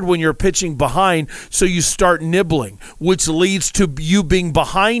scared when you're pitching behind, so you start nibbling, which leads to you being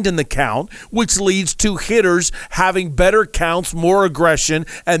behind in the count, which leads to hitters having better counts, more aggression,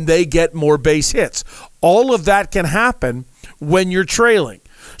 and they get more base hits. All of that can happen when you're trailing.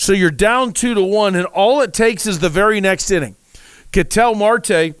 So you're down 2-1, and all it takes is the very next inning. Ketel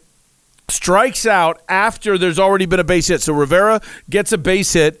Marte strikes out after there's already been a base hit. So Rivera gets a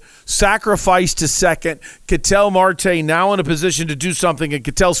base hit, sacrifice to second. Ketel Marte now in a position to do something, and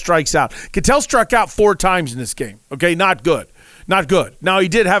Ketel strikes out. Ketel struck out 4 times in this game. Okay, not good. Not good. Now, he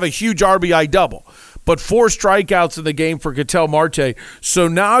did have a huge RBI double, but 4 strikeouts in the game for Ketel Marte. So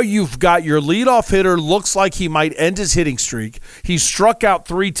now you've got your leadoff hitter, looks like he might end his hitting streak. He struck out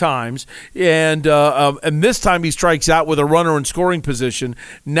 3 times, and this time he strikes out with a runner in scoring position.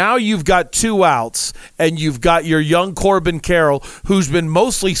 Now you've got 2 outs, and you've got your young Corbin Carroll, who's been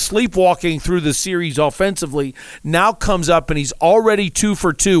mostly sleepwalking through the series offensively, now comes up, and he's already 2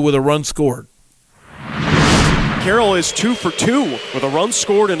 for 2 with a run scored. Carroll is 2 for 2 with a run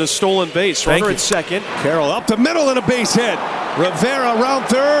scored and a stolen base. Runner at second. Carroll up the middle and a base hit. Rivera around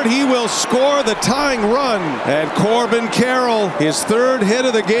third. He will score the tying run. And Corbin Carroll, his 3rd hit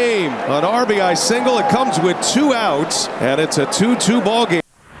of the game. An RBI single. It comes with 2 outs, and it's a 2-2 ball game.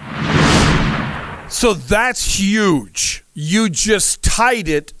 So that's huge. You just tied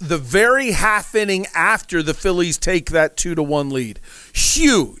it the very half inning after the Phillies take that 2-1 lead.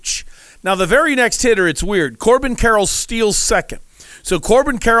 Huge. Now, the very next hitter, it's weird. Corbin Carroll steals second. So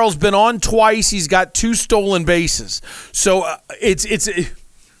Corbin Carroll's been on twice. He's got 2 stolen bases. So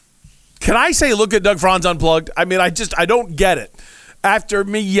can I say look at Doug Franz Unplugged? I mean, I don't get it. After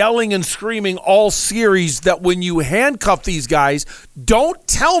me yelling and screaming all series that when you handcuff these guys, don't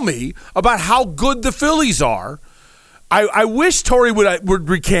tell me about how good the Phillies are. I wish Torey would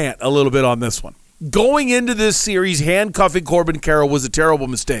recant a little bit on this one. Going into this series, handcuffing Corbin Carroll was a terrible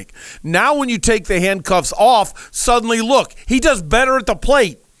mistake. Now when you take the handcuffs off, suddenly look, he does better at the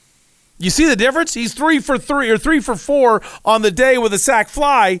plate. You see the difference? He's 3 for 4 on the day with a sac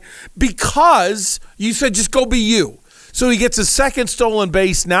fly because you said just go be you. So he gets a 2nd stolen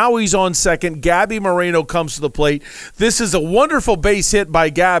base. Now he's on second. Gabby Moreno comes to the plate. This is a wonderful base hit by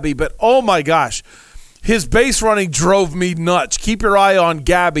Gabby, but oh my gosh. His base running drove me nuts. Keep your eye on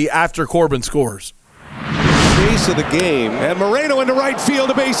Gabby after Corbin scores. Base of the game. And Moreno into right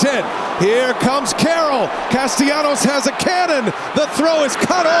field, a base hit. Here comes Carroll. Castellanos has a cannon. The throw is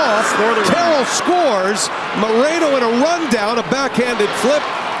cut off. Carroll scores. Moreno in a rundown, a backhanded flip,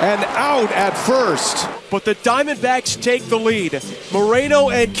 and out at first. But the Diamondbacks take the lead. Moreno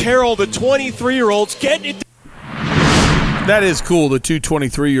and Carroll, the 23-year-olds, getting it. That is cool, the 2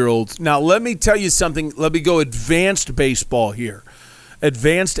 23-year-olds. Now, let me tell you something. Let me go advanced baseball here.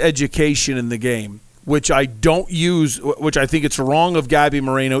 Advanced education in the game, which I don't use, which I think it's wrong of Gabby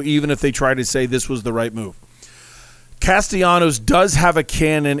Moreno, even if they try to say this was the right move. Castellanos does have a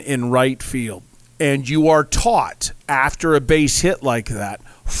cannon in right field, and you are taught, after a base hit like that,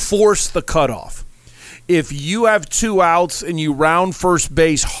 force the cutoff. If you have 2 outs and you round first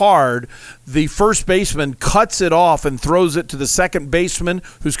base hard, the first baseman cuts it off and throws it to the second baseman,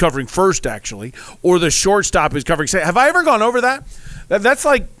 who's covering first, actually, or the shortstop who's covering second. Have I ever gone over that? That's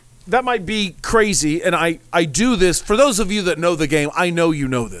like, that might be crazy, and I do this. For those of you that know the game, I know you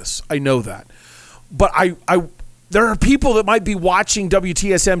know this. I know that. But There are people that might be watching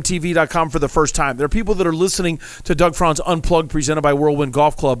WTSMTV.com for the first time. There are people that are listening to Doug Franz Unplugged presented by Whirlwind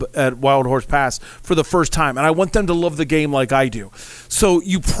Golf Club at Wild Horse Pass for the first time, and I want them to love the game like I do. So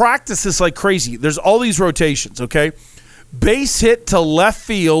you practice this like crazy. There's all these rotations, okay? Base hit to left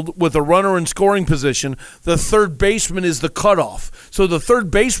field with a runner in scoring position. The third baseman is the cutoff. So the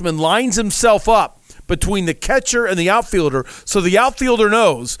third baseman lines himself up between the catcher and the outfielder, so the outfielder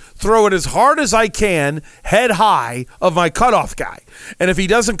knows, throw it as hard as I can, head high of my cutoff guy. And if he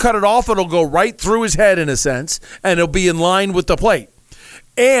doesn't cut it off, it'll go right through his head in a sense, and it'll be in line with the plate.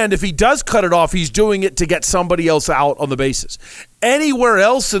 And if he does cut it off, he's doing it to get somebody else out on the bases. Anywhere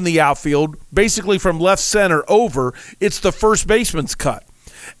else in the outfield, basically from left center over, it's the first baseman's cut.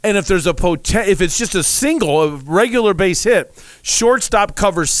 And if there's if it's just a regular base hit, shortstop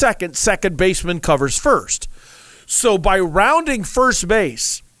covers second, second baseman covers first. So by rounding first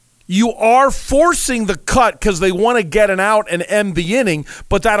base, you are forcing the cut because they want to get an out and end the inning,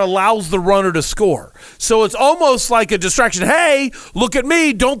 but that allows the runner to score. So it's almost like a distraction. Hey, look at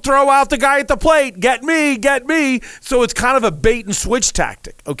me. Don't throw out the guy at the plate. Get me, get me. So it's kind of a bait and switch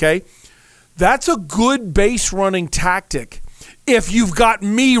tactic, okay? That's a good base running tactic if you've got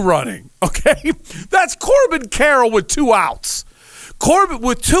me running, okay? That's Corbin Carroll with 2 outs. Corbin,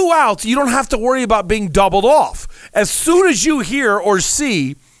 with 2 outs, you don't have to worry about being doubled off. As soon as you hear or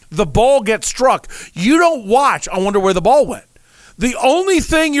see the ball get struck, you don't watch, I wonder where the ball went. The only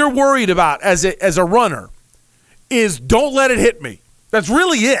thing you're worried about as a runner is don't let it hit me. That's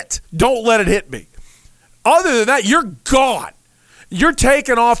really it. Don't let it hit me. Other than that, you're gone. You're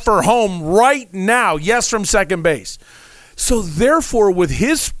taking off for home right now, yes, from second base. So therefore, with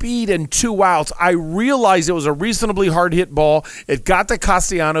his speed and 2 outs, I realized it was a reasonably hard hit ball. It got to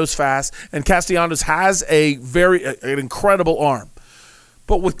Castellanos fast, and Castellanos has an incredible arm.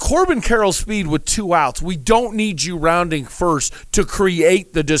 But with Corbin Carroll's speed with 2 outs, we don't need you rounding first to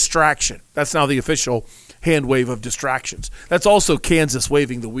create the distraction. That's now the official hand wave of distractions. That's also Kansas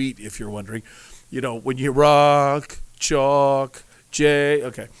waving the wheat, if you're wondering. You know, when you rock, chalk, J,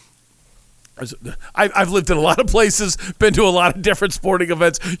 okay. I've lived in a lot of places, been to a lot of different sporting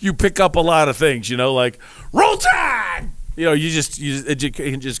events. You pick up a lot of things, you know, like roll tide. You know, it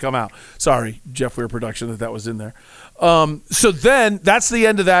can just come out. Sorry, Jeff Weir production that was in there. So then that's the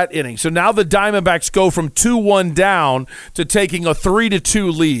end of that inning. So now the Diamondbacks go from 2-1 down to taking a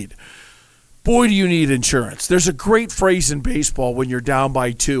 3-2 lead. Boy, do you need insurance. There's a great phrase in baseball when you're down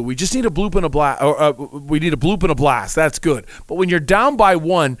by 2. We just need a bloop and a blast. We need a bloop and a blast. That's good. But when you're down by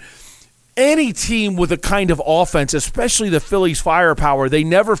 1, any team with a kind of offense, especially the Phillies' firepower, they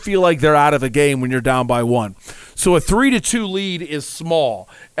never feel like they're out of the game when you're down by 1. So a 3-2 lead is small.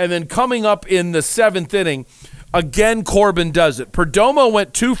 And then coming up in the 7th inning, again, Corbin does it. Perdomo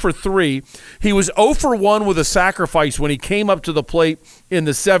went 2 for 3. He was 0 for 1 with a sacrifice when he came up to the plate in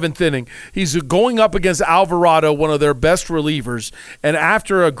the 7th inning. He's going up against Alvarado, one of their best relievers. And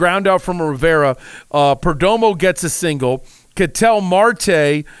after a ground out from Rivera, Perdomo gets a single. Ketel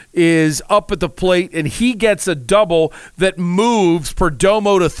Marte is up at the plate, and he gets a double that moves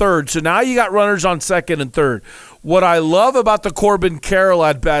Perdomo to third. So now you got runners on second and third. What I love about the Corbin Carroll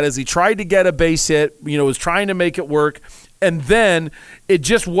at bat is he tried to get a base hit, was trying to make it work, and then it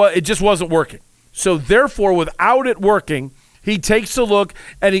just wasn't working. So therefore, without it working, he takes a look,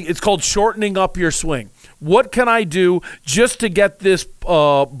 and it's called shortening up your swing. What can I do just to get this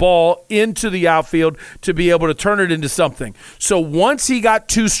ball into the outfield to be able to turn it into something? So once he got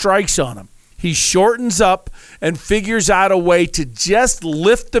 2 strikes on him, he shortens up and figures out a way to just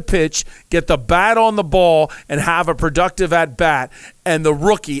lift the pitch, get the bat on the ball, and have a productive at-bat. And the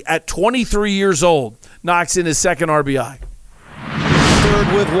rookie, at 23 years old, knocks in his second RBI.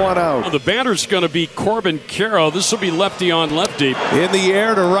 Third with 1 out. The batter's going to be Corbin Carroll. This will be lefty on lefty. In the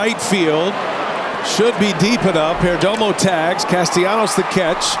air to right field. Should be deep enough. Perdomo tags. Castellanos the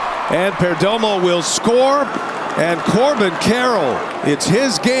catch. And Perdomo will score. And Corbin Carroll, it's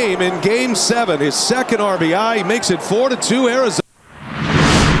his game in Game 7. His second RBI. He makes it 4-2 Arizona.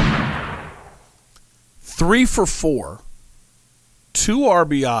 3 for 4. 2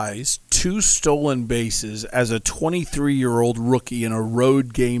 RBIs, 2 stolen bases as a 23-year-old rookie in a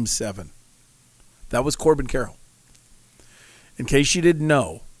road Game 7. That was Corbin Carroll. In case you didn't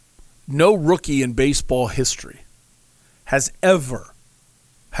know, no rookie in baseball history has ever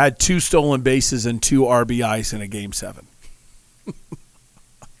had 2 stolen bases and 2 RBIs in a Game 7.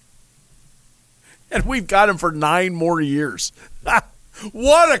 And we've got him for 9 more years.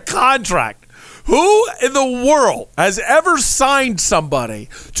 What a contract. Who in the world has ever signed somebody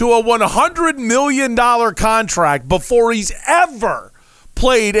to a $100 million contract before he's ever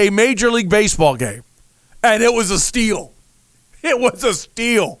played a Major League Baseball game? And it was a steal. It was a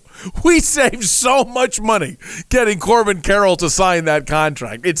steal. We saved so much money getting Corbin Carroll to sign that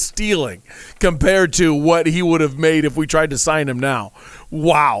contract. It's stealing compared to what he would have made if we tried to sign him now.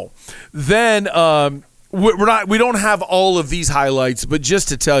 Wow. Then we don't have all of these highlights, but just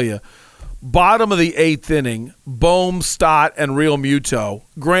to tell you, bottom of the 8th inning, Bohm, Stott, and Real Muto.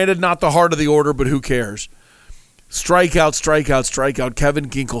 Granted, not the heart of the order, but who cares? Strikeout, strikeout, strikeout. Kevin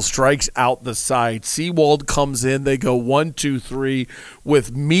Ginkel strikes out the side. Sewald comes in. They go 1-2-3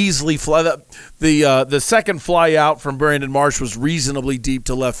 with measly fly. The second fly out from Brandon Marsh was reasonably deep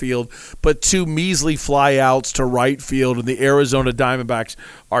to left field, but 2 measly fly outs to right field, and the Arizona Diamondbacks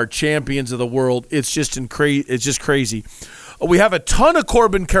are champions of the world. It's just crazy. We have a ton of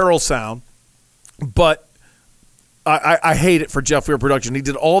Corbin Carroll sound, but I hate it for Jeff Weir Production. He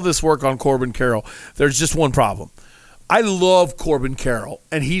did all this work on Corbin Carroll. There's just one problem. I love Corbin Carroll,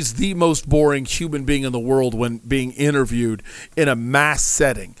 and he's the most boring human being in the world when being interviewed in a mass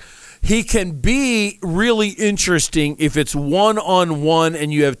setting. He can be really interesting if it's one-on-one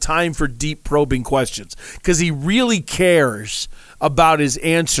and you have time for deep probing questions, because he really cares about his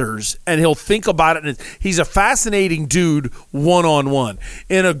answers, and he'll think about it. And he's a fascinating dude one-on-one.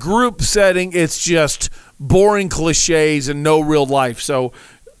 In a group setting, it's just boring cliches and no real life. So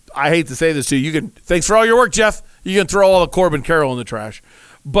I hate to say this to you. Thanks for all your work, Jeff. You can throw all the Corbin Carroll in the trash.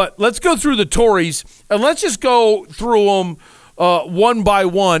 But let's go through the Tories, and let's just go through them one by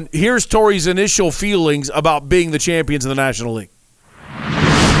one. Here's Tory's initial feelings about being the champions of the National League.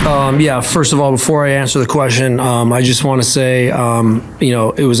 First of all, before I answer the question, I just want to say,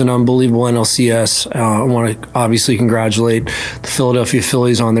 it was an unbelievable NLCS. I want to obviously congratulate the Philadelphia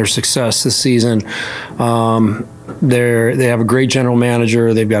Phillies on their success this season. They have a great general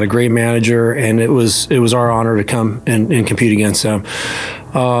manager. They've got a great manager, and it was our honor to come and compete against them.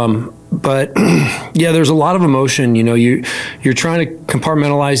 But there's a lot of emotion. You're trying to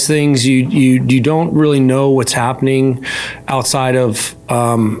compartmentalize things. You don't really know what's happening outside of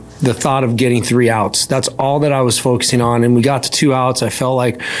the thought of getting 3 outs. That's all that I was focusing on. And we got to 2 outs. I felt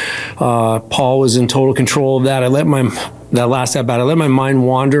like Paul was in total control of that. That last at bat, I let my mind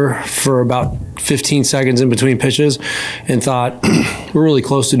wander for about 15 seconds in between pitches, and thought we're really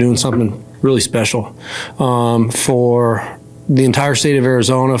close to doing something really special for the entire state of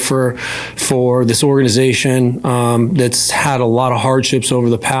Arizona, for this organization that's had a lot of hardships over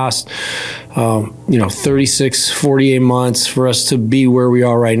the past 36, 48 months. For us to be where we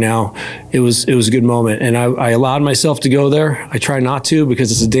are right now, it was a good moment, and I allowed myself to go there. I try not to,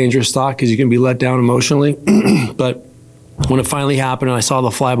 because it's a dangerous thought, because you can be let down emotionally. But when it finally happened and I saw the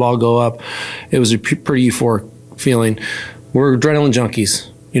fly ball go up, it was a pretty euphoric feeling. We're adrenaline junkies.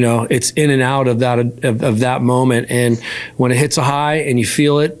 It's in and out of that moment, and when it hits a high and you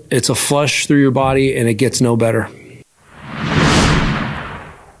feel it, it's a flush through your body, and it gets no better.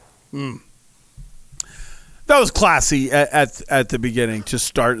 That was classy at the beginning to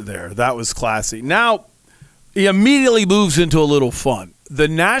start there. That was classy. Now, he immediately moves into a little fun. The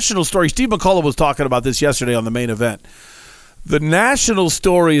national story, Steve McCullough was talking about this yesterday on the main event. The national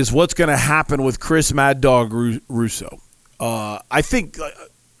story is what's going to happen with Chris Mad Dog Russo. I think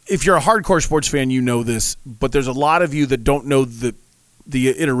if you're a hardcore sports fan, you know this, but there's a lot of you that don't know the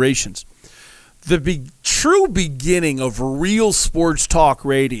iterations. The true beginning of real sports talk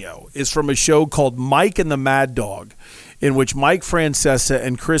radio is from a show called Mike and the Mad Dog, in which Mike Francesa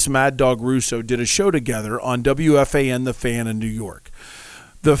and Chris Mad Dog Russo did a show together on WFAN The Fan in New York.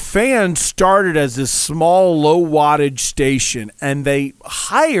 The Fan started as this small, low-wattage station, and they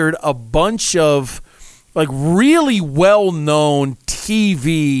hired a bunch of really well-known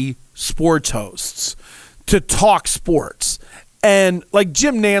TV sports hosts to talk sports. And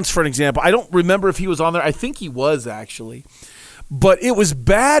Jim Nance, for an example, I don't remember if he was on there. I think he was, actually. But it was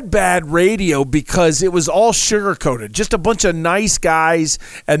bad radio because it was all sugar-coated. Just a bunch of nice guys,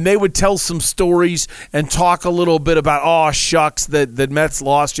 and they would tell some stories and talk a little bit about, oh, shucks, the Mets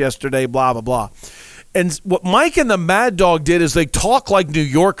lost yesterday, blah, blah, blah. And what Mike and the Mad Dog did is they talk like New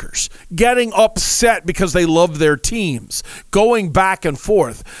Yorkers, getting upset because they love their teams, going back and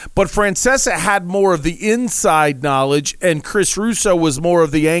forth. But Francesa had more of the inside knowledge, and Chris Russo was more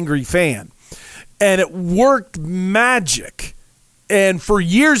of the angry fan. And it worked magic. And for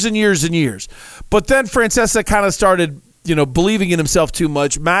years and years and years. But then Francesa kind of started, believing in himself too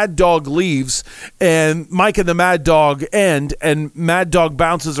much. Mad Dog leaves, and Mike and the Mad Dog end, and Mad Dog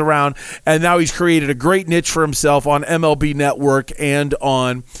bounces around, and now he's created a great niche for himself on MLB Network and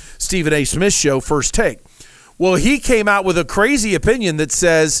on Stephen A. Smith's show, First Take. Well, he came out with a crazy opinion that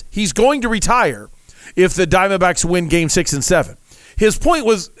says he's going to retire if the Diamondbacks win Game 6 and 7. His point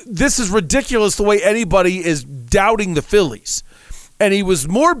was, this is ridiculous the way anybody is doubting the Phillies. And he was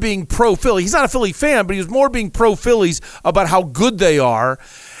more being pro-Philly. He's not a Philly fan, but he was more being pro-Phillies about how good they are.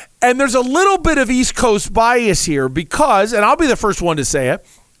 And there's a little bit of East Coast bias here because, and I'll be the first one to say it,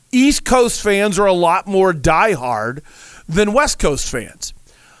 East Coast fans are a lot more diehard than West Coast fans.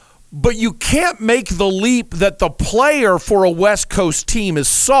 But you can't make the leap that the player for a West Coast team is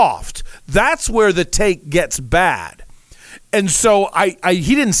soft. That's where the take gets bad. And so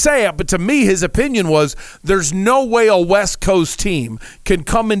he didn't say it, but to me, his opinion was there's no way a West Coast team can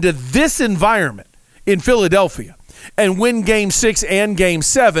come into this environment in Philadelphia and win Game 6 and Game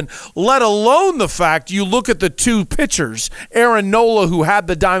 7, let alone the fact you look at the two pitchers, Aaron Nola, who had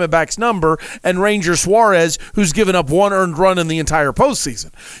the Diamondbacks number, and Ranger Suarez, who's given up one earned run in the entire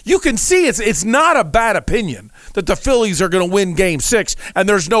postseason. You can see it's not a bad opinion that the Phillies are going to win Game 6, and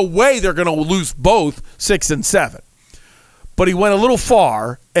there's no way they're going to lose both 6 and 7. But he went a little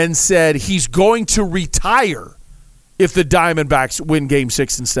far and said he's going to retire if the Diamondbacks win Game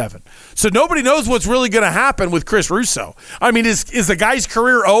 6 and 7. So nobody knows what's really going to happen with Chris Russo. I mean, is the guy's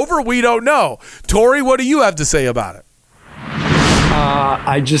career over? We don't know. Tori, what do you have to say about it?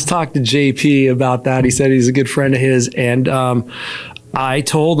 I just talked to JP about that. He said he's a good friend of his, and I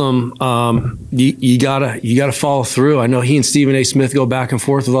told him you gotta follow through. I know he and Stephen A. Smith go back and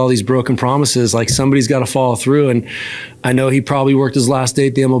forth with all these broken promises. Like, somebody's got to follow through, and I know he probably worked his last day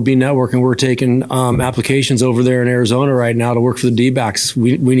at the MLB Network, and we're taking applications over there in Arizona right now to work for the DBacks.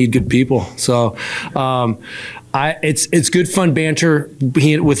 We need good people. So it's good fun banter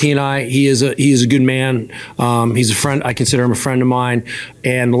with he and I. He is a good man. He's a friend. I consider him a friend of mine.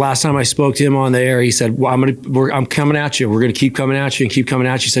 And the last time I spoke to him on the air, he said, well, I'm coming at you. We're going to keep coming at you and keep coming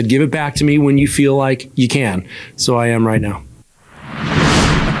at you. He said, give it back to me when you feel like you can. So I am right now.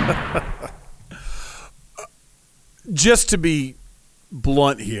 Just to be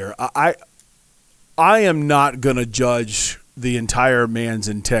blunt here, I am not going to judge the entire man's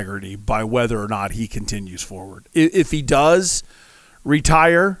integrity by whether or not he continues forward. If he does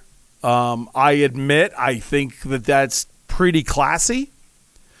retire, I admit I think that's pretty classy.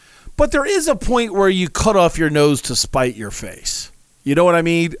 But there is a point where you cut off your nose to spite your face. You know what I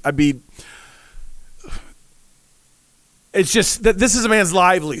mean? It's just that this is a man's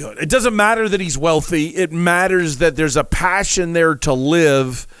livelihood. It doesn't matter that he's wealthy. It matters that there's a passion there to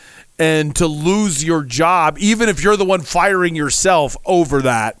live and to lose your job, even if you're the one firing yourself over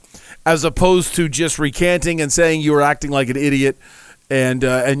that, as opposed to just recanting and saying you were acting like an idiot and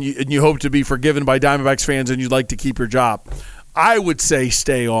you hope to be forgiven by Diamondbacks fans and you'd like to keep your job. I would say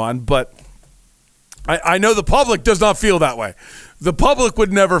stay on, but I know the public does not feel that way. The public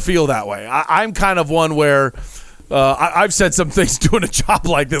would never feel that way. I'm kind of one where I've said some things doing a job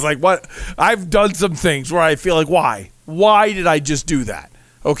like this. Like, what? I've done some things where I feel like, why? Why did I just do that?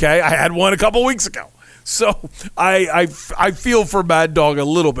 Okay, I had one a couple weeks ago. So I feel for Mad Dog a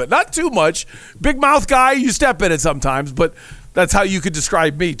little bit. Not too much. Big mouth guy, you step in it sometimes, but that's how you could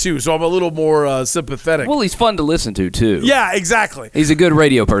describe me, too. So I'm a little more sympathetic. Well, he's fun to listen to, too. Yeah, exactly. He's a good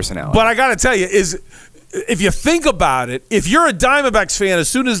radio personality. But I got to tell you, if you think about it, if you're a Diamondbacks fan, as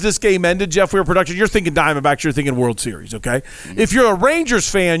soon as this game ended, Jeff, we were production, you're thinking Diamondbacks, you're thinking World Series, okay? Mm-hmm. If you're a Rangers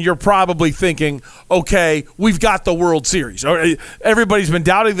fan, you're probably thinking, okay, we've got the World Series. Everybody's been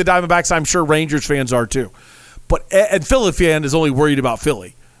doubting the Diamondbacks. I'm sure Rangers fans are too. And Philly fan is only worried about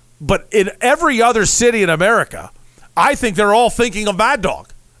Philly. But in every other city in America, I think they're all thinking of Mad Dog.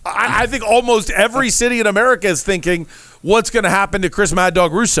 I think almost every city in America is thinking, what's going to happen to Chris Mad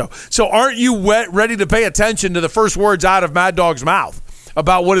Dog Russo? So aren't you ready to pay attention to the first words out of Mad Dog's mouth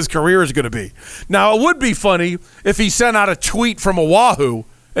about what his career is going to be? Now, it would be funny if he sent out a tweet from Oahu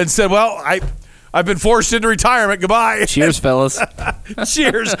and said, well, I've been forced into retirement. Goodbye. Cheers, fellas.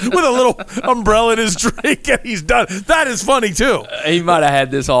 Cheers, with a little umbrella in his drink, and he's done. That is funny, too. He might have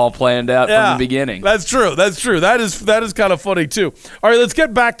had this all planned out from the beginning. That's true. That is kind of funny, too. All right, let's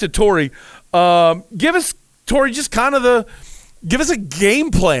get back to Tori. Give us, Tori, just kind of give us a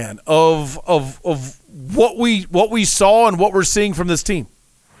game plan of what we saw and what we're seeing from this team.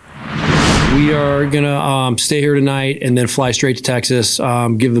 We are going to stay here tonight and then fly straight to Texas,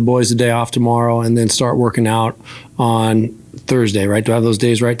 give the boys the day off tomorrow, and then start working out on Thursday, right? Do I have those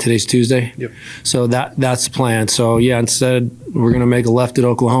days right? Today's Tuesday? Yep. So that's the plan. So, yeah, instead we're going to make a left at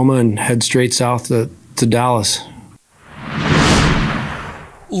Oklahoma and head straight south to Dallas.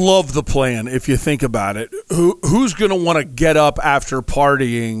 Love the plan, if you think about it. Who's going to want to get up after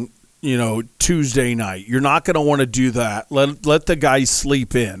partying, Tuesday night? You're not going to want to do that. Let the guys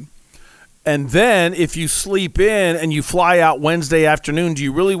sleep in. And then if you sleep in and you fly out Wednesday afternoon, do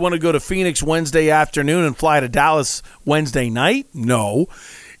you really want to go to Phoenix Wednesday afternoon and fly to Dallas Wednesday night? No.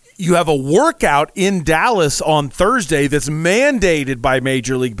 You have a workout in Dallas on Thursday that's mandated by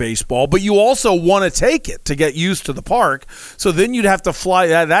Major League Baseball, but you also want to take it to get used to the park. So then you'd have to fly.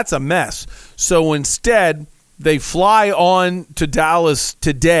 That's a mess. So instead, they fly on to Dallas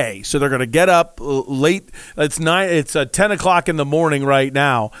today. So they're going to get up late. It's 10 o'clock in the morning right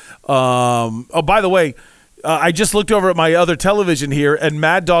now. By the way, I just looked over at my other television here, and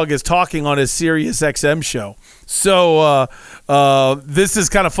Mad Dog is talking on his Sirius XM show. So this is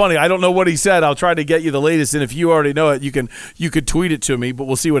kind of funny. I don't know what he said. I'll try to get you the latest, and if you already know it, you could tweet it to me, but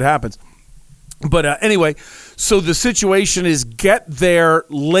we'll see what happens. But anyway, so the situation is get there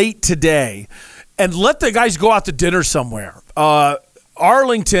late today and let the guys go out to dinner somewhere.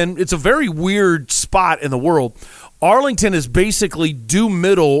 Arlington, it's a very weird spot in the world. Arlington is basically due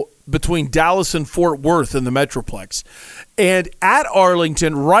middle between Dallas and Fort Worth in the Metroplex. And at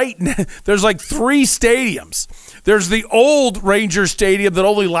Arlington, right now, there's like 3 stadiums. There's the old Ranger Stadium that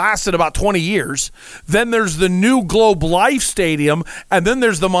only lasted about 20 years. Then there's the new Globe Life Stadium. And then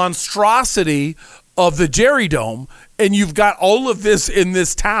there's the monstrosity of the Jerry Dome. And you've got all of this in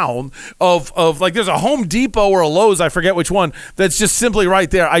this town of like there's a Home Depot or a Lowe's, I forget which one, that's just simply right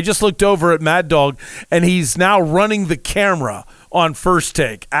there. I just looked over at Mad Dog, and he's now running the camera on First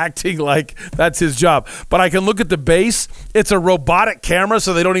Take, acting like that's his job. But I can look at the base. It's a robotic camera,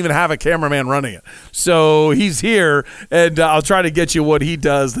 so they don't even have a cameraman running it. So he's here, and I'll try to get you what he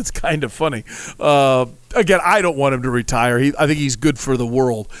does. That's kind of funny. Again, I don't want him to retire. I think he's good for the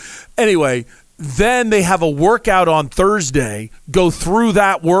world. Anyway, then they have a workout on Thursday, go through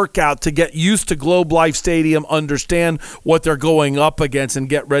that workout to get used to Globe Life Stadium, understand what they're going up against, and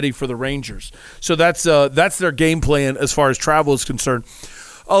get ready for the Rangers. So that's their game plan as far as travel is concerned.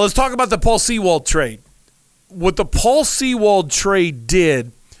 Let's talk about the Paul Sewald trade. What the Paul Sewald trade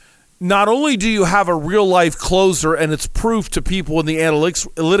did, not only do you have a real-life closer, and it's proof to people in the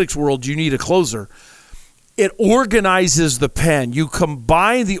analytics world you need a closer, it organizes the pen. You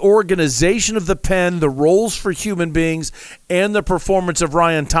combine the organization of the pen, the roles for human beings, and the performance of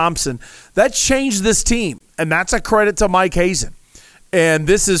Ryan Thompson. That changed this team, and that's a credit to Mike Hazen. And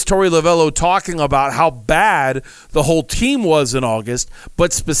this is Torey Lovello talking about how bad the whole team was in August,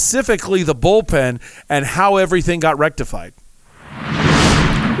 but specifically the bullpen and how everything got rectified.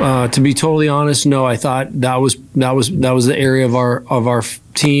 To be totally honest, no. I thought that was the area of our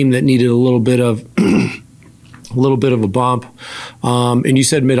team that needed a little bit of a bump. And you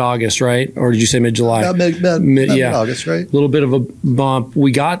said mid-August, right? Or did you say mid-July? Mid-August, right? A little bit of a bump.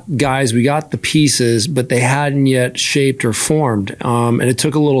 We got the pieces, but they hadn't yet shaped or formed. And it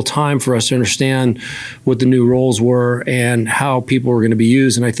took a little time for us to understand what the new roles were and how people were going to be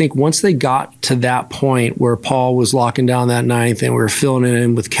used. And I think once they got to that point where Paul was locking down that ninth and we were filling it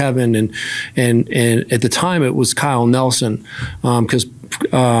in with Kevin and at the time it was Kyle Nelson, because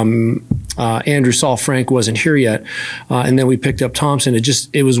Andrew Saul Frank wasn't here yet, and then we picked up Thompson.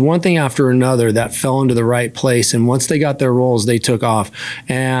 It was one thing after another that fell into the right place, and once they got their roles, they took off.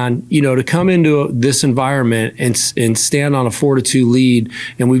 And to come into this environment and stand on a 4-2 lead,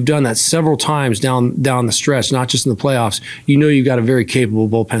 and we've done that several times down the stretch, not just in the playoffs. You've got a very capable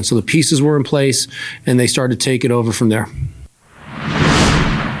bullpen. So the pieces were in place, and they started to take it over from there.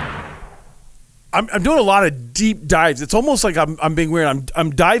 I'm doing a lot of deep dives. It's almost like I'm being weird.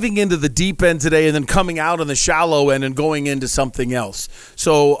 I'm diving into the deep end today and then coming out on the shallow end and going into something else.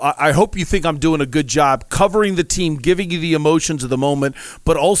 So I hope you think I'm doing a good job covering the team, giving you the emotions of the moment,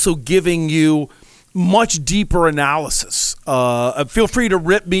 but also giving you much deeper analysis. Feel free to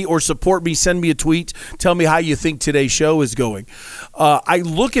rip me or support me. Send me a tweet. Tell me how you think today's show is going. I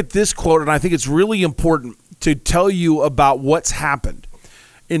look at this quote, and I think it's really important to tell you about what's happened.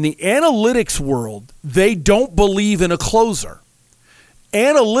 In the analytics world, they don't believe in a closer.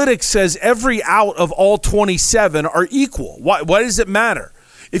 Analytics says every out of all 27 are equal. Why does it matter?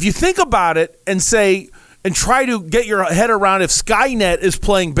 If you think about it and try to get your head around if Skynet is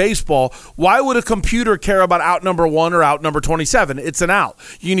playing baseball, why would a computer care about out number 1 or out number 27? It's an out.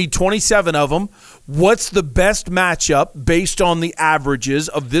 You need 27 of them. What's the best matchup based on the averages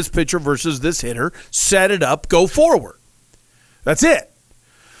of this pitcher versus this hitter? Set it up, go forward. That's it.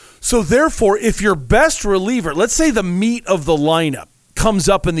 So therefore, if your best reliever, let's say the meat of the lineup comes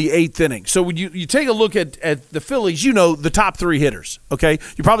up in the 8th inning. So when you take a look at the Phillies, the top 3 hitters, okay?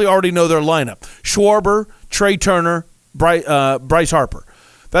 You probably already know their lineup. Schwarber, Trey Turner, Bryce Harper.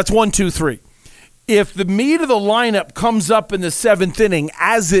 That's 1, 2, 3. If the meat of the lineup comes up in the 7th inning,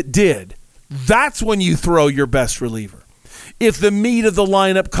 as it did, that's when you throw your best reliever. If the meat of the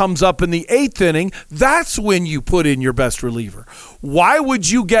lineup comes up in the 8th inning, that's when you put in your best reliever. Why would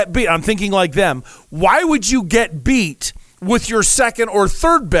you get beat? I'm thinking like them. Why would you get beat with your second or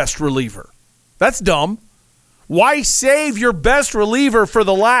third best reliever? That's dumb. Why save your best reliever for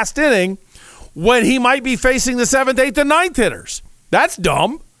the last inning when he might be facing the 7th, 8th, and 9th hitters? That's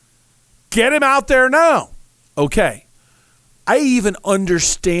dumb. Get him out there now. Okay. I even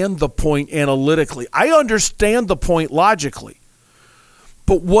understand the point analytically. I understand the point logically.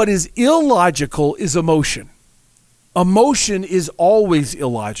 But what is illogical is emotion. Emotion is always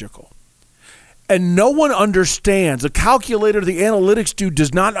illogical. And no one understands. A calculator, the analytics dude,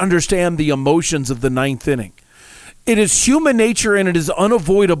 does not understand the emotions of the 9th inning. It is human nature, and it is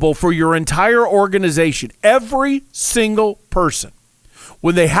unavoidable for your entire organization, every single person,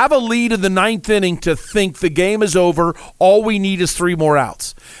 when they have a lead in the 9th inning, to think the game is over, all we need is 3 more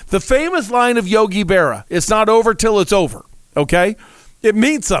outs. The famous line of Yogi Berra, it's not over till it's over, okay? It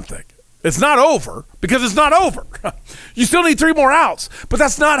means something. It's not over because it's not over. You still need 3 more outs, but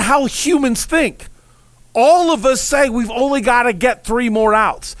that's not how humans think. All of us say we've only got to get 3 more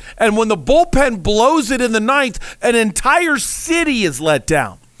outs. And when the bullpen blows it in the 9th, an entire city is let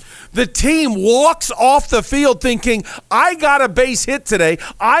down. The team walks off the field thinking, I got a base hit today.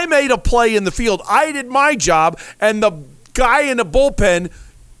 I made a play in the field. I did my job, and the guy in the bullpen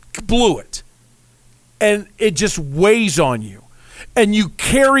blew it. And it just weighs on you. And you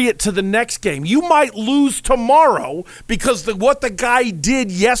carry it to the next game. You might lose tomorrow because of what the guy did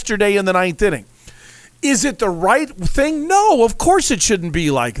yesterday in the 9th inning. Is it the right thing? No, of course it shouldn't be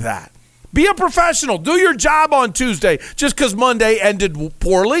like that. Be a professional. Do your job on Tuesday just because Monday ended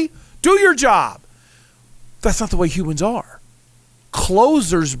poorly. Do your job. That's not the way humans are.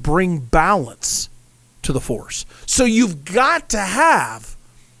 Closers bring balance to the force. So you've got to have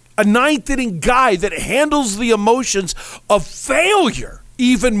a 9th inning guy that handles the emotions of failure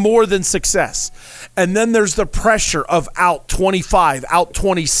even more than success. And then there's the pressure of out 25, out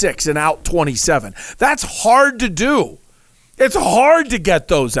 26, and out 27. That's hard to do. It's hard to get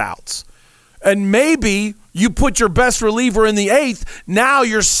those outs. And maybe you put your best reliever in the 8th. Now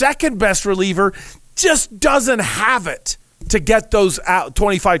your second best reliever just doesn't have it to get those out,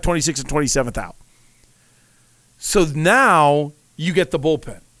 25, 26, and 27th out. So now you get the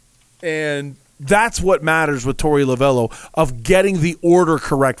bullpen. And that's what matters with Torey Lovullo, of getting the order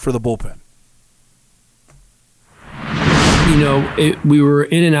correct for the bullpen. You know, we were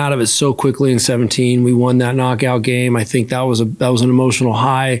in and out of it so quickly in 17. We won that knockout game. I think that was an emotional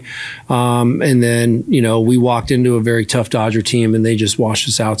high. And then, you know, we walked into a very tough Dodger team and they just washed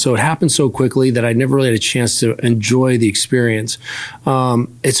us out. So it happened so quickly that I never really had a chance to enjoy the experience.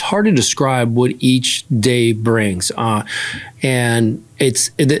 It's hard to describe what each day brings. And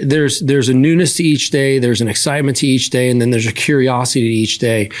there's a newness to each day, there's an excitement to each day, and then there's a curiosity to each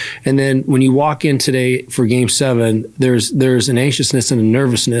day. And then when you walk in today for Game 7, there's an anxiousness and a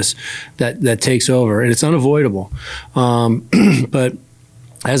nervousness that takes over, and it's unavoidable. But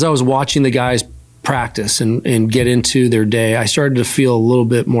as I was watching the guys practice and get into their day, I started to feel a little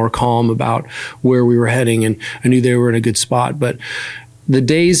bit more calm about where we were heading, and I knew they were in a good spot. But the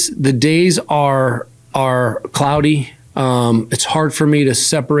days are cloudy. It's hard for me to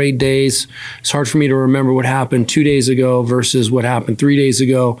separate days. It's hard for me to remember what happened 2 days ago versus what happened 3 days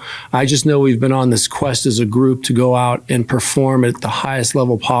ago. I just know we've been on this quest as a group to go out and perform at the highest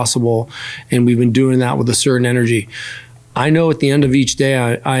level possible, and we've been doing that with a certain energy. I know at the end of each day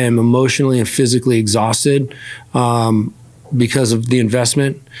I am emotionally and physically exhausted because of the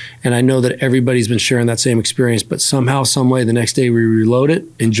investment, and I know that everybody's been sharing that same experience, but somehow, some way, the next day we reload it,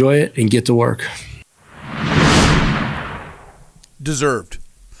 enjoy it, and get to work. Deserved.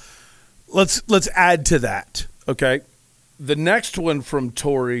 Let's add to that, okay? The next one from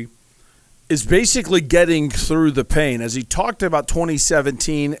Torey is basically getting through the pain. As he talked about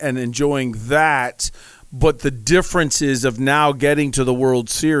 2017 and enjoying that, but the differences of now getting to the World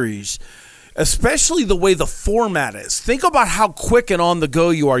Series, especially the way the format is. Think about how quick and on the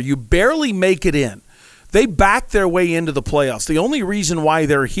go you are. You barely make it in. They back their way into the playoffs. The only reason why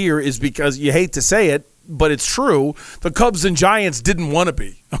they're here is because, you hate to say it, but it's true, the Cubs and Giants didn't want to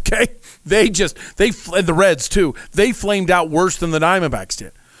be, okay? And the Reds too, they flamed out worse than the Diamondbacks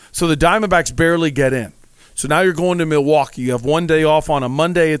did. So the Diamondbacks barely get in. So now you're going to Milwaukee. You have 1 day off on a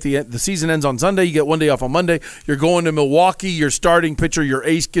Monday at the end. The season ends on Sunday. You get 1 day off on Monday. You're going to Milwaukee. Your starting pitcher, your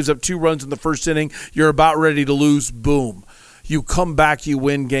ace, gives up 2 runs in the first inning. You're about ready to lose. Boom. You come back, you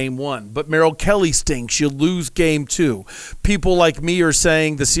win Game 1. But Merrill Kelly stinks. You lose Game 2. People like me are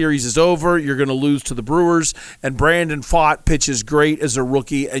saying the series is over. You're going to lose to the Brewers. And Brandon Pfaadt pitches great as a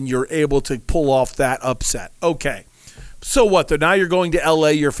rookie, and you're able to pull off that upset. Okay. So what, though? Now you're going to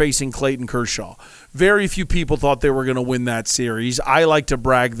L.A., you're facing Clayton Kershaw. Very few people thought they were going to win that series. I like to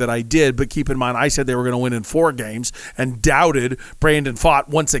brag that I did, but keep in mind I said they were going to win in 4 games and doubted Brandon Pfaadt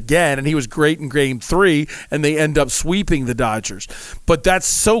once again, and he was great in Game 3, and they end up sweeping the Dodgers. But that's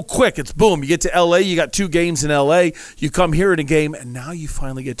so quick. It's boom. You get to L.A., you got 2 games in L.A., you come here in a game, and now you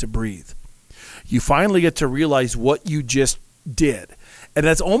finally get to breathe. You finally get to realize what you just did. And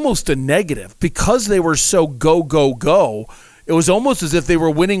that's almost a negative. Because they were so go, go, go, it was almost as if they were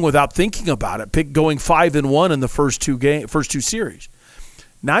winning without thinking about it, going 5-1 in the first two series.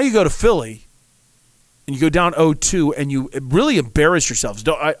 Now you go to Philly, and you go down 0-2, and you really embarrass yourselves.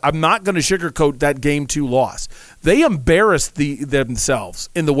 I'm not going to sugarcoat that Game 2 loss. They embarrassed themselves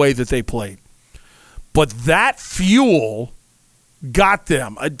in the way that they played. But that fuel got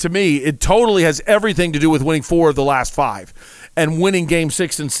them. To me, it totally has everything to do with winning 4 of the last 5 and winning Game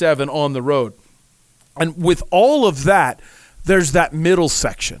 6 and 7 on the road. And with all of that, there's that middle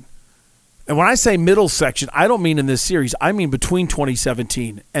section. And when I say middle section, I don't mean in this series. I mean between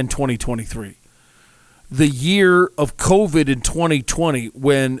 2017 and 2023. The year of COVID in 2020,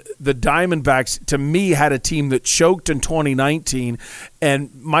 when the Diamondbacks, to me, had a team that choked in 2019,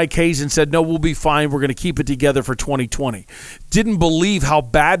 and Mike Hazen said, no, we'll be fine. We're going to keep it together for 2020. Didn't believe how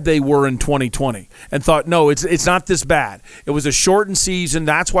bad they were in 2020 and thought, no, it's not this bad. It was a shortened season.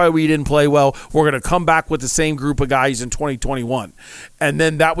 That's why we didn't play well. We're going to come back with the same group of guys in 2021. And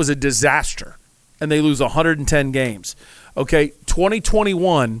then that was a disaster, and they lose 110 games. Okay,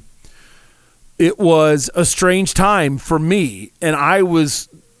 2021, it was a strange time for me, and I was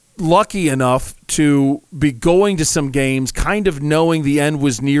lucky enough to be going to some games, kind of knowing the end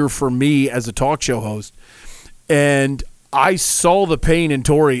was near for me as a talk show host. And I saw the pain in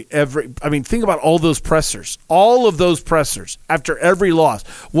Torrey think about all those pressers after every loss.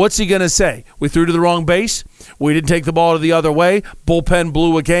 What's he going to say? We threw to the wrong base. We didn't take the ball to the other way. Bullpen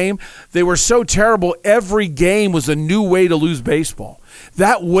blew a game. They were so terrible. Every game was a new way to lose baseball.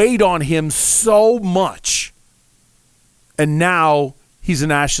 That weighed on him so much. And now he's a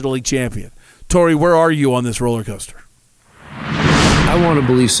National League champion. Torrey, where are you on this roller coaster? I want to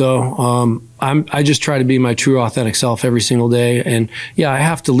believe so. I just try to be my true, authentic self every single day. And yeah, I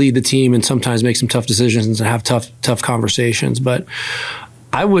have to lead the team and sometimes make some tough decisions and have tough conversations. But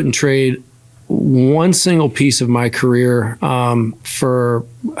I wouldn't trade one single piece of my career for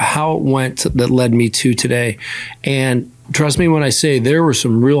how it went that led me to today. And trust me when I say there were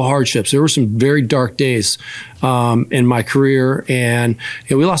some real hardships. There were some very dark days in my career. And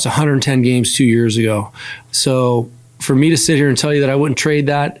we lost 110 games 2 years ago. So for me to sit here and tell you that I wouldn't trade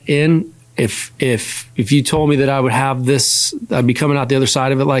that in, if you told me that I would have this, I'd be coming out the other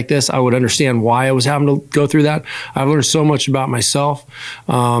side of it like this, I would understand why I was having to go through that. I've learned so much about myself,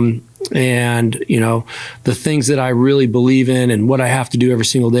 and the things that I really believe in and what I have to do every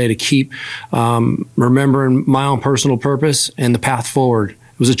single day to keep remembering my own personal purpose and the path forward.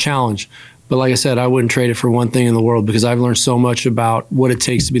 It was a challenge. But like I said, I wouldn't trade it for one thing in the world because I've learned so much about what it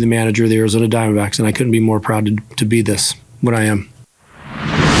takes to be the manager of the Arizona Diamondbacks, and I couldn't be more proud to be what I am.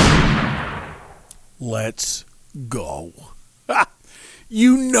 Let's go.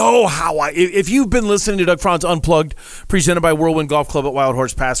 You know how if you've been listening to Doug Franz Unplugged, presented by Whirlwind Golf Club at Wild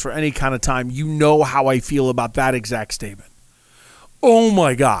Horse Pass for any kind of time, you know how I feel about that exact statement. Oh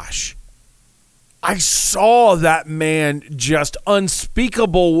my gosh. I saw that man just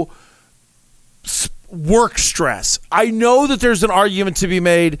unspeakable work stress. I know that there's an argument to be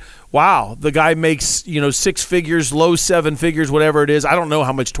made. Wow, the guy makes, 6 figures, low 7 figures, whatever it is. I don't know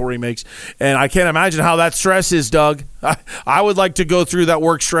how much Torrey makes, and I can't imagine how that stress is, Doug. I would like to go through that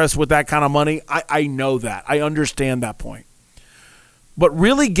work stress with that kind of money. I know that. I understand that point. But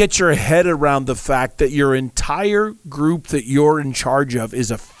really get your head around the fact that your entire group that you're in charge of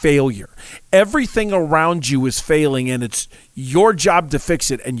is a failure. Everything around you is failing, and it's your job to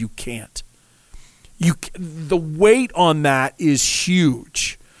fix it, and you can't. The weight on that is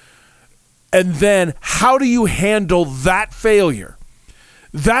huge. And then how do you handle that failure?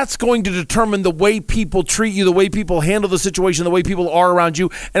 That's going to determine the way people treat you, the way people handle the situation, the way people are around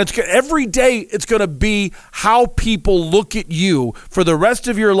you. And every day it's going to be how people look at you for the rest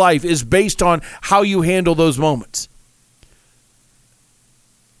of your life is based on how you handle those moments.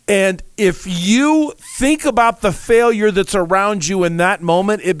 And if you think about the failure that's around you in that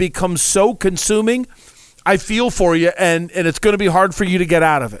moment, it becomes so consuming. I feel for you, and it's going to be hard for you to get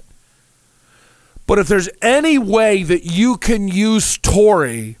out of it. But if there's any way that you can use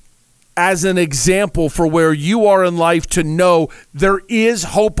Torrey as an example for where you are in life to know there is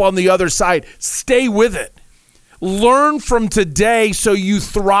hope on the other side, stay with it. Learn from today so you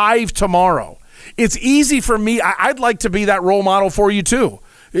thrive tomorrow. It's easy for me. I'd like to be that role model for you too.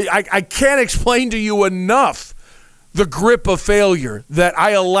 I can't explain to you enough the grip of failure that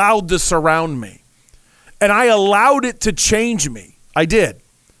I allowed to surround me. And I allowed it to change me. I did.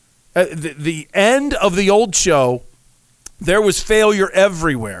 At the end of the old show, there was failure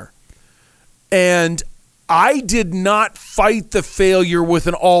everywhere. And I did not fight the failure with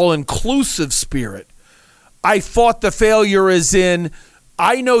an all-inclusive spirit. I fought the failure as in,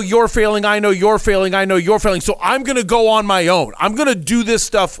 I know you're failing, I know you're failing, I know you're failing, so I'm going to go on my own. I'm going to do this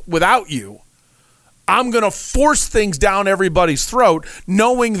stuff without you. I'm going to force things down everybody's throat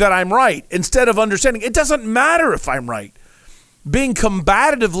knowing that I'm right instead of understanding it doesn't matter if I'm right. Being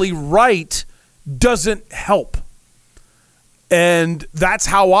combatively right doesn't help. And that's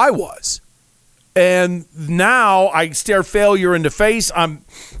how I was. And now I stare failure in the face. I'm,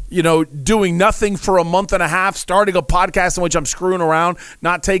 doing nothing for a month and a half, starting a podcast in which I'm screwing around,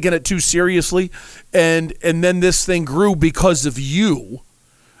 not taking it too seriously. And then this thing grew because of you.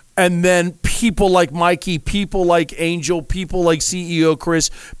 And then people like Mikey, people like Angel, people like CEO Chris,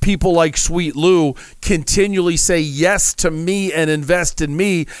 people like Sweet Lou continually say yes to me and invest in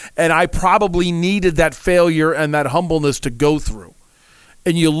me. And I probably needed that failure and that humbleness to go through.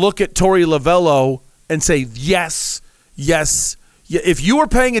 And you look at Torey Lovello and say, yes. If you were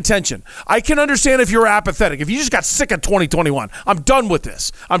paying attention, I can understand if you're apathetic. If you just got sick of 2021, I'm done with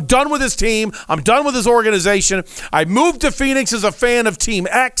this. I'm done with this team. I'm done with this organization. I moved to Phoenix as a fan of Team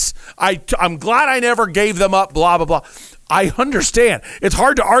X. I'm glad I never gave them up, blah, blah, blah. I understand. It's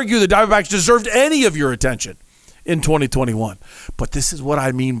hard to argue the Diamondbacks deserved any of your attention in 2021. But this is what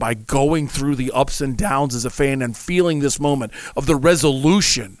I mean by going through the ups and downs as a fan and feeling this moment of the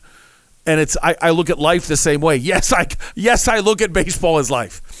resolution. And I look at life the same way. Yes, I look at baseball as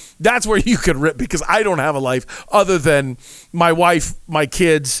life. That's where you can rip because I don't have a life other than my wife, my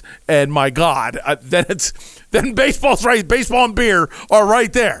kids, and my God. Then baseball's right. Baseball and beer are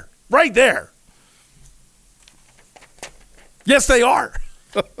right there. Right there. Yes, they are.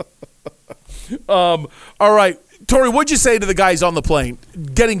 All right. Torey, what'd you say to the guys on the plane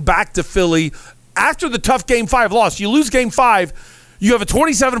getting back to Philly after the tough Game 5 loss? You lose Game 5, you have a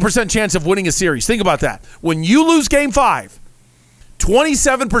 27% chance of winning a series. Think about that. When you lose Game 5,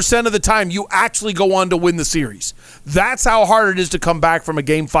 27% of the time you actually go on to win the series. That's how hard it is to come back from a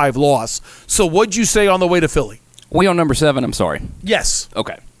Game 5 loss. So what'd you say on the way to Philly? We on number 7, I'm sorry. Yes.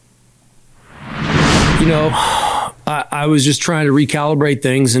 Okay. I was just trying to recalibrate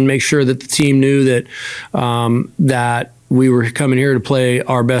things and make sure that the team knew that that we were coming here to play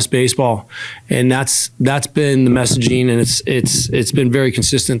our best baseball, and that's been the messaging, and it's been very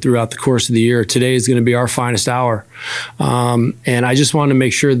consistent throughout the course of the year. Today is going to be our finest hour, and I just wanted to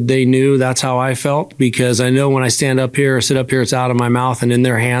make sure that they knew that's how I felt, because I know when I stand up here or sit up here, it's out of my mouth and in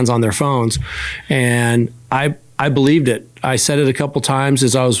their hands on their phones, and I believed it. I said it a couple times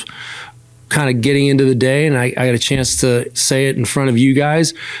as I was kind of getting into the day, and I got a chance to say it in front of you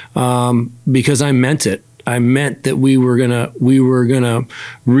guys because I meant it. I meant that we were gonna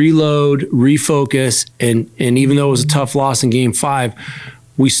reload, refocus, and even though it was a tough loss in Game 5,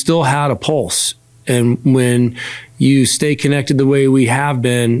 we still had a pulse. And when you stay connected the way we have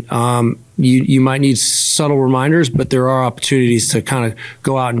been, you might need subtle reminders, but there are opportunities to kind of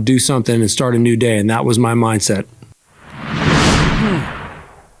go out and do something and start a new day, and that was my mindset.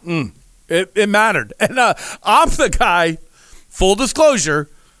 It mattered. And I'm the guy, full disclosure,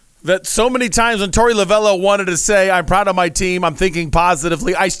 that so many times when Torey Lovello wanted to say, I'm proud of my team, I'm thinking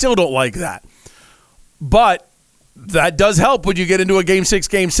positively, I still don't like that. But that does help when you get into a Game 6,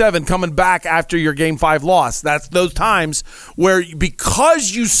 Game 7, coming back after your Game 5 loss. That's those times where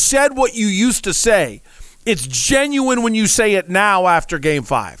because you said what you used to say, it's genuine when you say it now after Game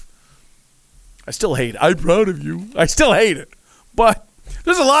 5. I still hate it. I'm proud of you. I still hate it. But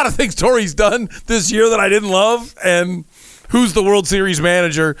there's a lot of things Torey's done this year that I didn't love, and who's the World Series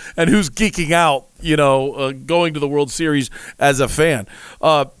manager and who's geeking out, going to the World Series as a fan.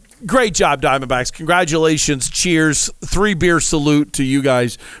 Great job, Diamondbacks. Congratulations. Cheers. 3-beer salute to you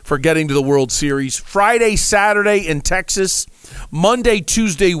guys for getting to the World Series. Friday, Saturday in Texas. Monday,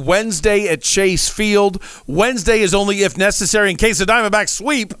 Tuesday, Wednesday at Chase Field. Wednesday is only if necessary in case the Diamondbacks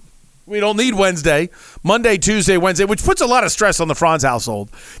sweep. We don't need Wednesday. Monday, Tuesday, Wednesday, which puts a lot of stress on the Franz household.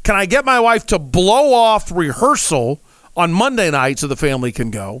 Can I get my wife to blow off rehearsal on Monday night so the family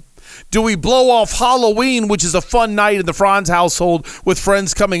can go? Do we blow off Halloween, which is a fun night in the Franz household with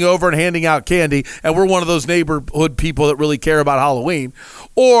friends coming over and handing out candy, and we're one of those neighborhood people that really care about Halloween?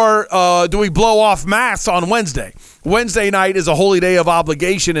 Or do we blow off Mass on Wednesday? Wednesday night is a holy day of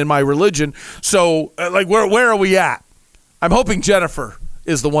obligation in my religion. So, where are we at? I'm hoping Jennifer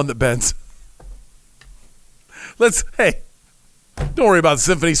is the one that bends. Hey, don't worry about the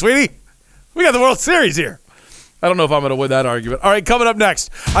symphony, sweetie. We got the World Series here. I don't know if I'm going to win that argument. All right, coming up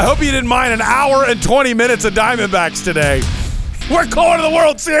next. I hope you didn't mind an hour and 20 minutes of Diamondbacks today. We're going to the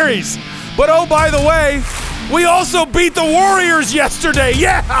World Series. But oh, by the way, we also beat the Warriors yesterday.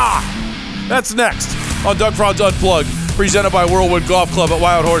 Yeah! That's next on Doug Franz Unplugged, presented by Whirlwind Golf Club at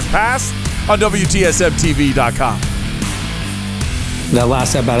Wild Horse Pass on WTSMTV.com. That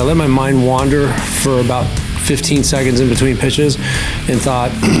last at bat, I let my mind wander for about 15 seconds in between pitches and thought,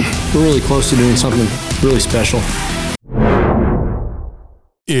 we're really close to doing something really special.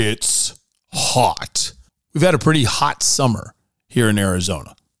 It's hot. We've had a pretty hot summer here in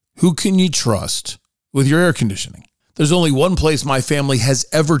Arizona. Who can you trust with your air conditioning? There's only one place my family has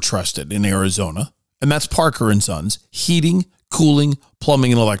ever trusted in Arizona, and that's Parker & Sons, heating, cooling,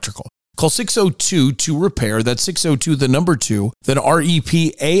 plumbing, and electrical. Call 602-2-REPAIR. That's 602, the number 2, then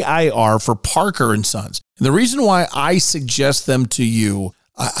REPAIR for Parker & Sons. And the reason why I suggest them to you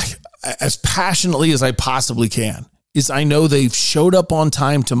as passionately as I possibly can is I know they've showed up on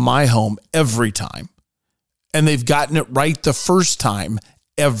time to my home every time. And they've gotten it right the first time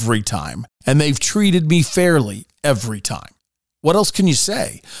every time. And they've treated me fairly every time. What else can you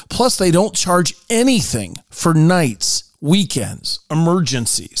say? Plus, they don't charge anything for nights, weekends,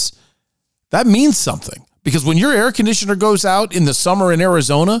 emergencies. That means something, because when your air conditioner goes out in the summer in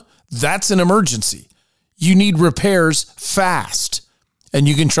Arizona, that's an emergency. You need repairs fast, and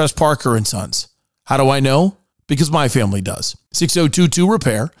you can trust Parker & Sons. How do I know? Because my family does.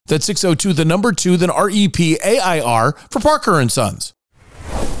 602-2-REPAIR. That's 602, the number 2, then REPAIR for Parker & Sons.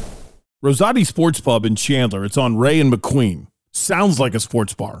 Rosati Sports Pub in Chandler. It's on Ray and McQueen. Sounds like a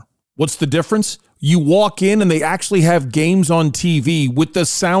sports bar. What's the difference? You walk in and they actually have games on TV with the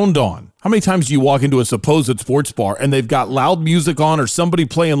sound on. How many times do you walk into a supposed sports bar and they've got loud music on or somebody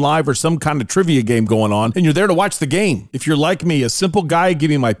playing live or some kind of trivia game going on and you're there to watch the game? If you're like me, a simple guy, give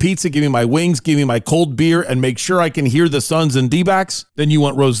me my pizza, give me my wings, give me my cold beer, and make sure I can hear the Suns and DBacks, then you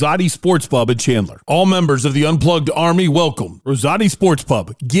want Rosati Sports Pub in Chandler. All members of the Unplugged Army, welcome. Rosati Sports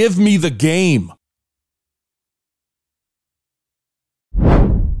Pub. Give me the game.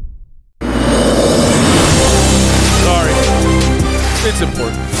 Sorry. It's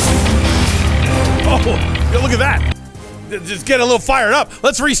important. Oh, look at that. Just get a little fired up.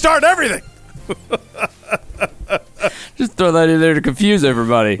 Let's restart everything. Just throw that in there to confuse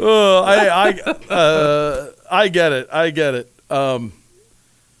everybody. I get it. I get it. I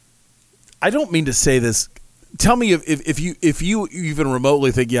don't mean to say this. Tell me if you even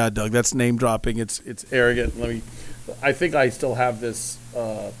remotely think, yeah, Doug, that's name dropping. It's arrogant. I think I still have this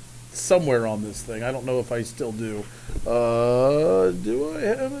somewhere on this thing. I don't know if I still do. Do I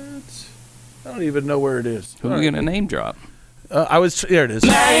have it? I don't even know where it is. Who are we gonna name drop? There it is.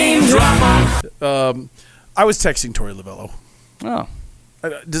 Name drop. I was texting Tori Lavello. Oh.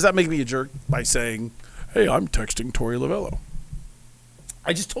 Does that make me a jerk by saying, hey, I'm texting Tori Lavello?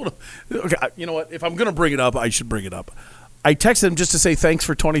 I just told him, okay, you know what? If I'm going to bring it up, I should bring it up. I texted him just to say thanks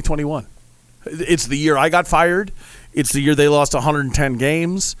for 2021. It's the year I got fired. It's the year they lost 110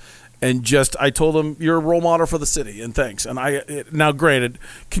 games. And I told him, you're a role model for the city, and thanks. And now, granted,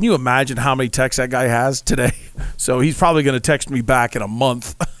 can you imagine how many texts that guy has today? So he's probably going to text me back in a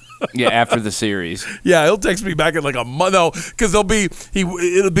month. Yeah, after the series. Yeah, he'll text me back in like a month. No, because it'll be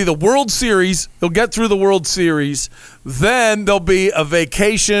the World Series. He'll get through the World Series. Then there'll be a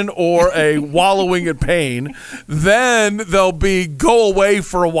vacation or a wallowing in pain. Then there'll be go away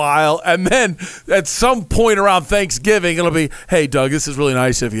for a while, and then at some point around Thanksgiving, it'll be, hey, Doug, this is really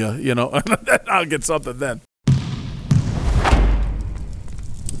nice of you. You know, I'll get something then.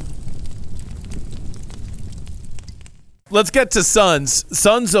 Let's get to Suns.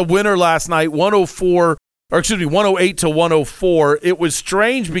 Suns a winner last night, 108 to 104. It was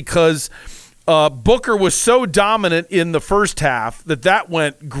strange because Booker was so dominant in the first half that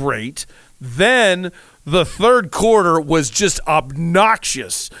went great. Then the third quarter was just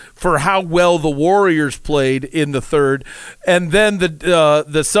obnoxious for how well the Warriors played in the third. And then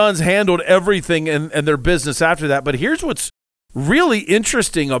the Suns handled everything and their business after that. But here's what's really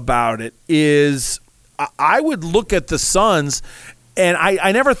interesting about it is I would look at the Suns, and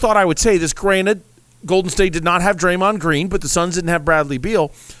I never thought I would say this. Granted, Golden State did not have Draymond Green, but the Suns didn't have Bradley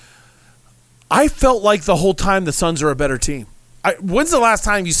Beal. I felt like the whole time the Suns are a better team. When's the last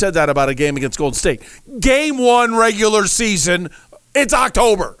time you said that about a game against Golden State? Game 1 regular season, it's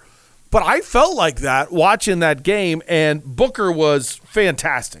October. But I felt like that watching that game, and Booker was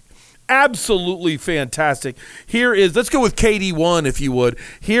fantastic. Absolutely fantastic. Let's go with KD1, if you would.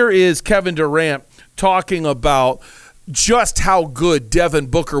 Here is Kevin Durant talking about just how good Devin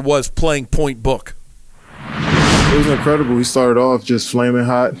Booker was playing point book. It was incredible. He started off just flaming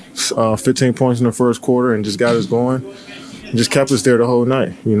hot, 15 points in the first quarter, and just got us going. And just kept us there the whole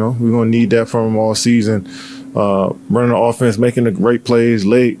night. You know, we're going to need that from him all season. Running the offense, making the great plays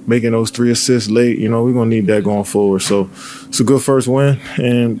late, making those 3 assists late. You know, we're going to need that going forward. So it's a good first win.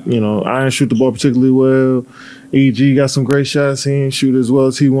 And, you know, I didn't shoot the ball particularly well. EG got some great shots. He didn't shoot as well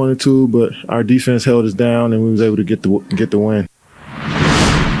as he wanted to, but our defense held us down, and we was able to get the win.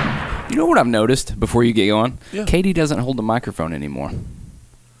 You know what I've noticed before you get going? Yeah. Katie doesn't hold the microphone anymore.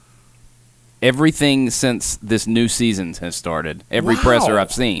 Everything since this new season has started, every presser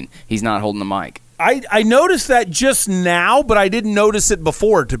I've seen, he's not holding the mic. I noticed that just now, but I didn't notice it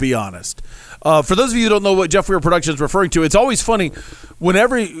before, to be honest. For those of you who don't know what Jeff Weir Production is referring to, it's always funny.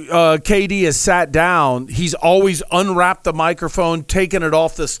 Whenever KD is sat down, he's always unwrapped the microphone, taken it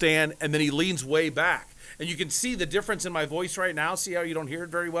off the stand, and then he leans way back. And you can see the difference in my voice right now. See how you don't hear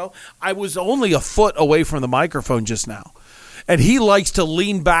it very well? I was only a foot away from the microphone just now. And he likes to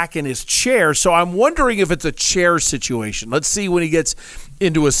lean back in his chair, so I'm wondering if it's a chair situation. Let's see when he gets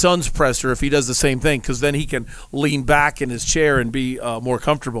into a Suns presser if he does the same thing, because then he can lean back in his chair and be more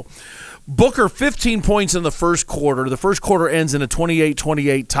comfortable. Booker, 15 points in the first quarter. The first quarter ends in a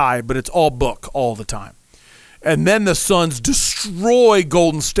 28-28 tie, but it's all Book all the time. And then the Suns destroy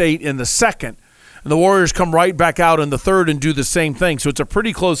Golden State in the second. And the Warriors come right back out in the third and do the same thing. So it's a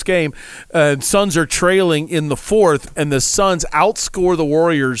pretty close game. Suns are trailing in the fourth, and the Suns outscore the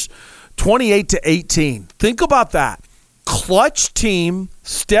Warriors 28-18. Think about that. Clutch team,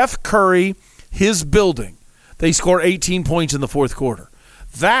 Steph Curry, his building. They score 18 points in the fourth quarter.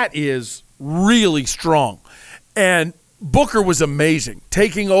 That is really strong. And Booker was amazing,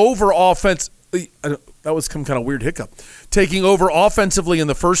 taking over offense. That was some kind of weird hiccup. Taking over offensively in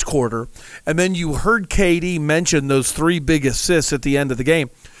the first quarter, and then you heard KD mention those 3 big assists at the end of the game.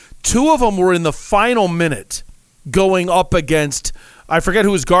 2 of them were in the final minute going up against, I forget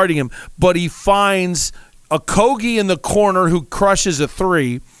who was guarding him, but he finds a Kogi in the corner who crushes a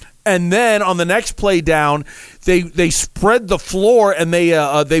 3, and then on the next play down, they spread the floor and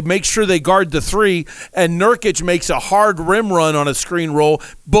they make sure they guard the 3, and Nurkic makes a hard rim run on a screen roll.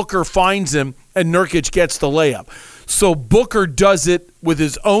 Booker finds him, and Nurkic gets the layup. So Booker does it with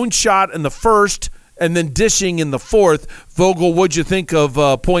his own shot in the first and then dishing in the fourth. Vogel, what'd you think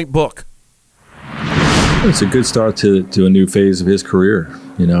of Point Book? It's a good start to a new phase of his career,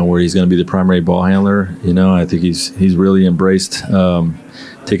 you know, where he's going to be the primary ball handler. You know, I think he's really embraced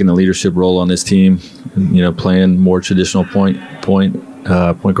taking the leadership role on this team, you know, playing more traditional point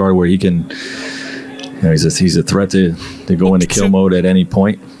guard where he can, you know, he's a threat to go into kill mode at any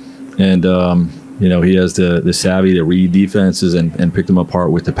point. And, you know, he has the savvy to read defenses and pick them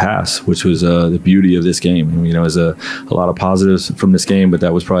apart with the pass, which was the beauty of this game. You know, there's a lot of positives from this game, but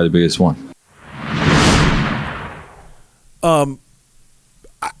that was probably the biggest one.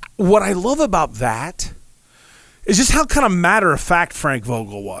 What I love about that is just how kind of matter-of-fact Frank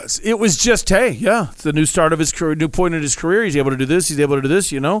Vogel was. It was just, hey, yeah, it's the new start of his career, new point in his career. He's able to do this. He's able to do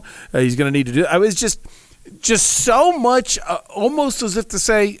this, you know. He's going to need to do it. I was just so much, almost as if to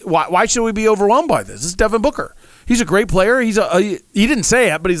say, why should we be overwhelmed by this? This is Devin Booker. He's a great player. He didn't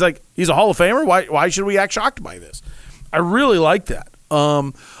say it, but he's a Hall of Famer. Why should we act shocked by this? I really like that.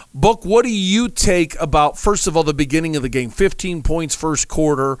 Book, what do you take about, first of all, the beginning of the game? 15 points first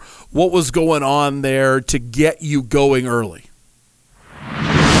quarter. What was going on there to get you going early?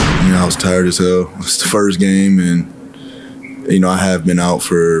 You know, I was tired as hell. It was the first game, and, you know, I have been out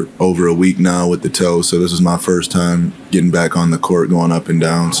for over a week now with the toe, so this is my first time getting back on the court, going up and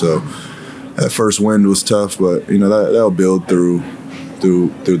down. So that first win was tough, but, you know, that'll build through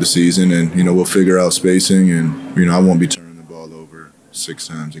the season, and, you know, we'll figure out spacing, and, you know, I won't be turning 6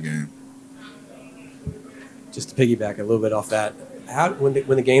 times a game. Just to piggyback a little bit off that, when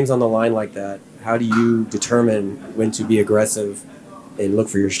the game's on the line like that, how do you determine when to be aggressive and look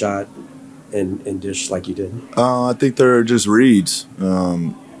for your shot and dish like you did? I think they're just reads.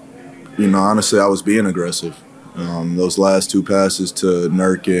 You know, honestly, I was being aggressive. Those last 2 passes to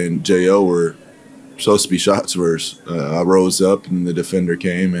Nurk and J.O. were supposed to be shots first. I rose up and the defender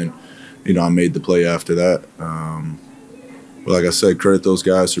came, and, you know, I made the play after that. But like I said, credit those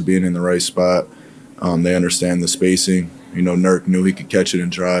guys for being in the right spot. They understand the spacing. You know, Nurk knew he could catch it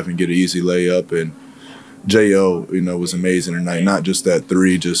and drive and get an easy layup. And J.O., you know, was amazing tonight. Not just that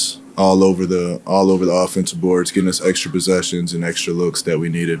 3, just all over the offensive boards, getting us extra possessions and extra looks that we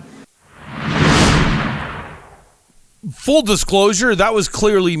needed. Full disclosure, that was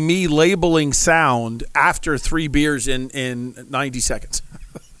clearly me labeling sound after 3 beers in 90 seconds.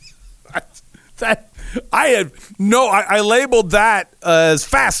 I labeled that as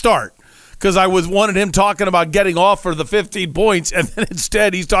fast start, because I wanted him talking about getting off for the 15 points, and then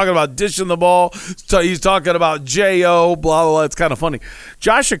instead he's talking about dishing the ball. So he's talking about J.O., blah, blah, blah. It's kind of funny.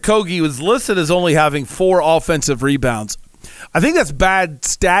 Josh Okogie was listed as only having 4 offensive rebounds. I think that's bad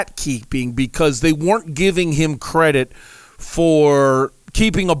stat keeping because they weren't giving him credit for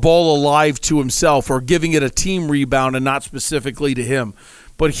keeping a ball alive to himself or giving it a team rebound and not specifically to him.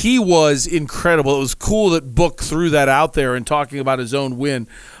 But he was incredible. It was cool that Book threw that out there and talking about his own win.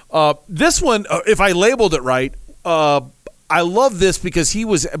 This one, if I labeled it right, I love this because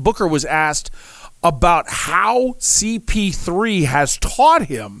Booker was asked about how CP3 has taught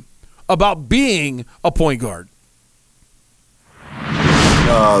him about being a point guard.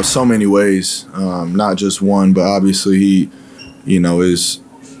 So many ways, not just one, but obviously he, is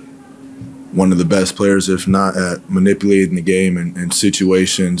one of the best players, if not at manipulating the game and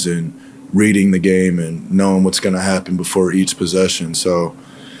situations and reading the game and knowing what's going to happen before each possession. So,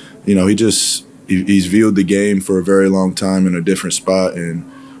 he's viewed the game for a very long time in a different spot. And,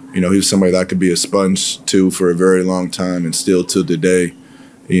 he's somebody that I could be a sponge to for a very long time and still to the day,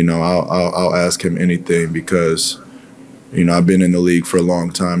 I'll ask him anything because, I've been in the league for a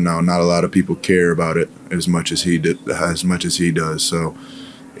long time now. Not a lot of people care about it as much as he does. So,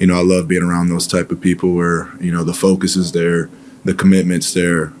 I love being around those type of people where, the focus is there, the commitment's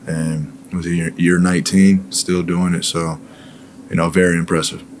there, and was he year 19, still doing it. So, very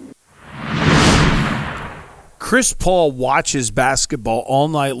impressive. Chris Paul watches basketball all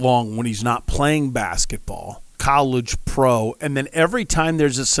night long when he's not playing basketball, college, pro, and then every time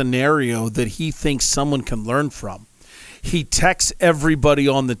there's a scenario that he thinks someone can learn from, he texts everybody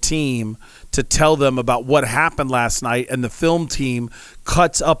on the team to tell them about what happened last night, and the film team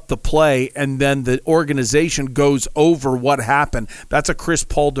cuts up the play, and then the organization goes over what happened. That's a Chris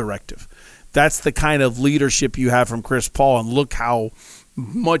Paul directive. That's the kind of leadership you have from Chris Paul, and look how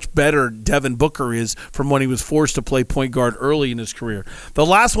much better Devin Booker is from when he was forced to play point guard early in his career. The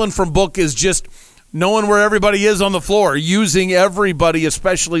last one from Book is just knowing where everybody is on the floor, using everybody,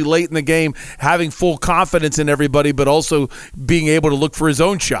 especially late in the game, having full confidence in everybody, but also being able to look for his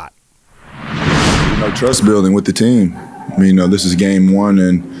own shot. Trust building with the team. This is game one,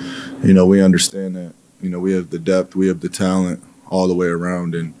 and, we understand that. We have the depth, we have the talent all the way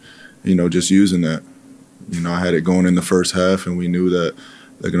around, and, just using that. I had it going in the first half, and we knew that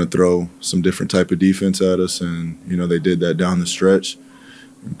they're going to throw some different type of defense at us, and, they did that down the stretch.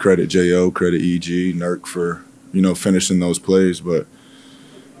 Credit J.O., credit E.G., Nurk for, finishing those plays. But,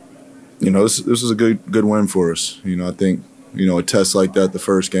 this is a good win for us. I think, a test like that, the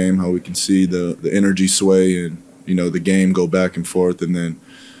first game, how we can see the energy sway and, the game go back and forth and then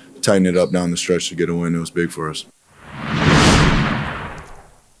tighten it up down the stretch to get a win. It was big for us.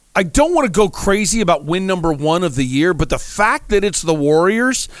 I don't want to go crazy about win number 1 of the year, but the fact that it's the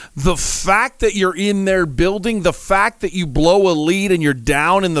Warriors, the fact that you're in their building, the fact that you blow a lead and you're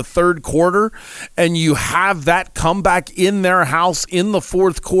down in the third quarter and you have that comeback in their house in the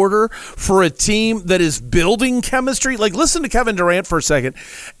fourth quarter for a team that is building chemistry. Like, listen to Kevin Durant for a second,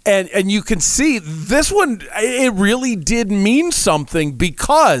 and you can see this one, it really did mean something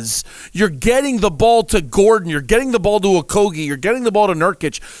because you're getting the ball to Gordon, you're getting the ball to Okogie, you're getting the ball to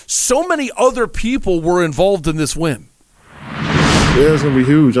Nurkic. So many other people were involved in this win. Yeah, it's going to be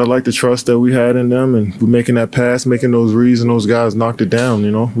huge. I like the trust that we had in them, and we're making that pass, making those reads, and those guys knocked it down,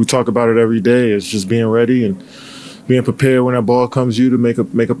 We talk about it every day. It's just being ready and being prepared when that ball comes you to make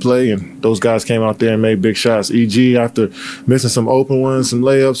a play, and those guys came out there and made big shots. E.G., after missing some open ones, some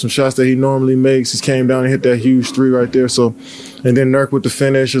layups, some shots that he normally makes, he came down and hit that huge 3 right there. So, and then Nurk with the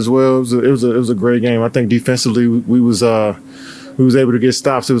finish as well. It was a great game. I think defensively we was able to get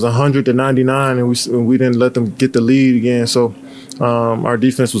stops. It was 100-99, and we didn't let them get the lead again. So our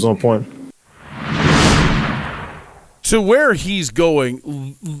defense was on point. To where he's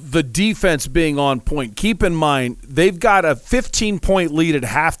going, the defense being on point, keep in mind they've got a 15-point lead at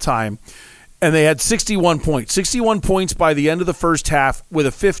halftime, and they had 61 points. 61 points by the end of the first half with a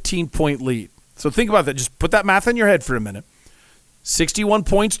 15-point lead. So think about that. Just put that math in your head for a minute. 61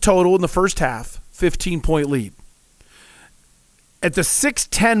 points total in the first half, 15-point lead. At the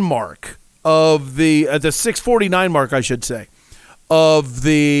 6:10 mark of the 6:49 mark, I should say, of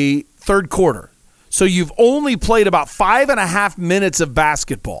the third quarter. So you've only played about 5.5 minutes of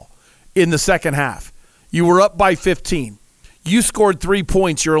basketball in the second half. You were up by 15. You scored 3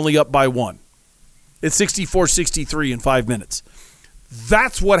 points. You're only up by 1. It's 64-63 in 5 minutes.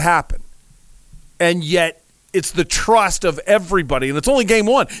 That's what happened. And yet it's the trust of everybody. And it's only game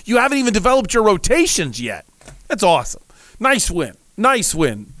 1. You haven't even developed your rotations yet. That's awesome. Nice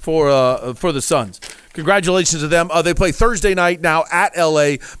win for the Suns. congratulations to them. They play Thursday night now at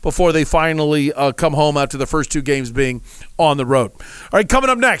L.A. before they finally come home after the first 2 games being on the road. All right, coming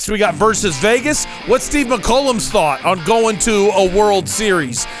up next, we got versus Vegas. What's Steve McCollum's thought on going to a World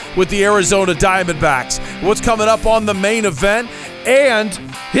Series with the Arizona Diamondbacks? What's coming up on the main event and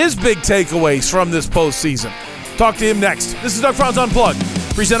his big takeaways from this postseason? Talk to him next. This is Doug Franz Unplugged,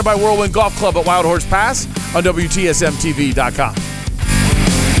 presented by Whirlwind Golf Club at Wild Horse Pass on WTSMTV.com.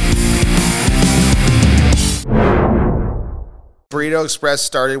 Burrito Express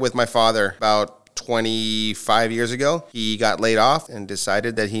started with my father about 25 years ago. He got laid off and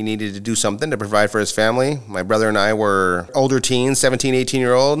decided that he needed to do something to provide for his family. My brother and I were older teens, 17,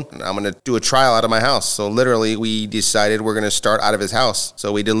 18-year-old. I'm going to do a trial out of my house. So literally, we decided we're going to start out of his house.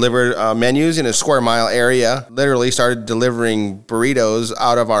 So we delivered menus in a square mile area, literally started delivering burritos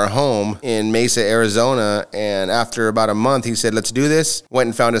out of our home in Mesa, Arizona. And after about a month, he said, let's do this. Went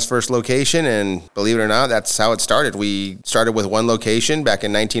and found his first location. And believe it or not, that's how it started. We started with one location back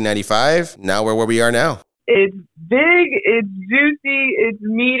in 1995. Now we're where we are now. It's big, it's juicy, it's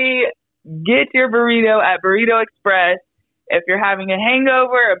meaty. Get your burrito at Burrito Express. If you're having a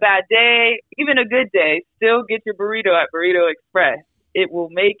hangover, a bad day, even a good day, still get your burrito at Burrito Express. It will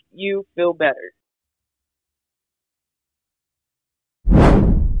make you feel better.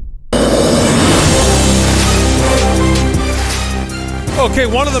 Okay,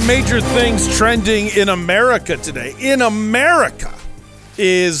 one of the major things trending in America today,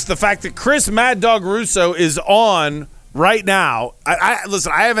 is the fact that Chris Mad Dog Russo is on right now.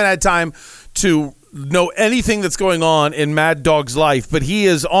 Listen, I haven't had time to know anything that's going on in Mad Dog's life, but he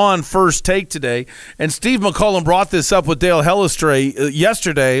is on First Take today. And Steve McCollum brought this up with Dale Hellestray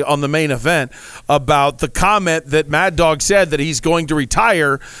yesterday on the main event about the comment that Mad Dog said that he's going to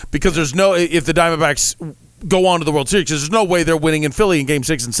retire because if the Diamondbacks go on to the World Series, because there's no way they're winning in Philly in Game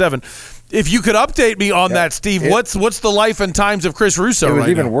 6 and 7. If you could update me on that, Steve, what's the life and times of Chris Russo right now? It was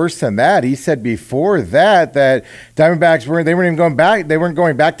even worse than that. He said before that Diamondbacks weren't even going back. They weren't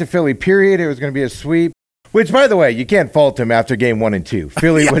going back to Philly, period. It was going to be a sweep. Which, by the way, you can't fault him after Game 1 and 2.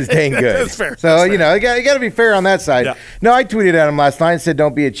 Philly was dang good. That's fair. So, you got to be fair on that side. Yeah. No, I tweeted at him last night and said,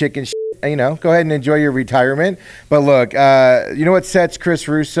 don't be a chicken shit. Go ahead and enjoy your retirement. But look, you know what sets Chris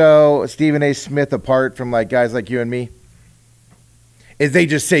Russo, Stephen A. Smith apart from guys like you and me? Is they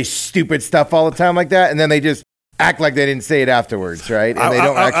just say stupid stuff all the time like that, and then they just act like they didn't say it afterwards, right? And they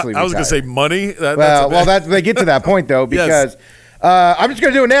don't actually retire. I was going to say money. They get to that point, though, because I'm just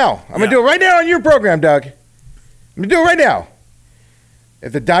going to do it now. I'm going to do it right now on your program, Doug. I'm going to do it right now.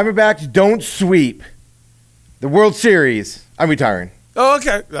 If the Diamondbacks don't sweep the World Series, I'm retiring. Oh,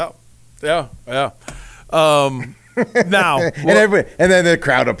 okay. Yeah. Now. And then the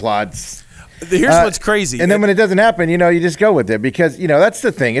crowd applauds. Here's what's crazy. And then when it doesn't happen, you just go with it because, that's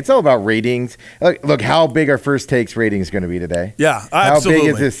the thing. It's all about ratings. Look, how big are First Takes ratings going to be today? Yeah, How absolutely.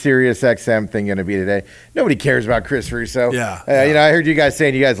 big is this Sirius XM thing going to be today? Nobody cares about Chris Russo. Yeah. I heard you guys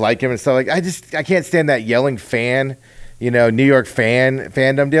saying you guys like him and stuff. I can't stand that yelling fan, New York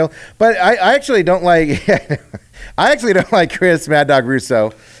fandom deal. But I actually don't like Chris Mad Dog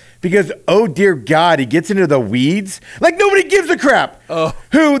Russo. Because, oh, dear God, he gets into the weeds. Like nobody gives a crap.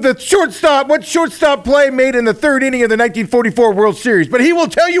 What shortstop play made in the third inning of the 1944 World Series. But he will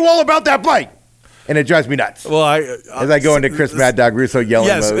tell you all about that play. And it drives me nuts. Well, as I go into Chris Mad Dog Russo yelling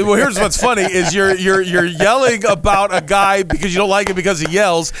mode. Well, here's what's funny is you're yelling about a guy because you don't like him because he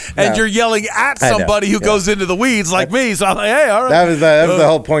yells, and you're yelling at somebody who goes into the weeds like me. So I'm like, hey, all right. That was the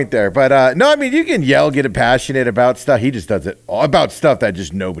whole point there. But no, I mean, you can yell, get passionate about stuff. He just does it about stuff that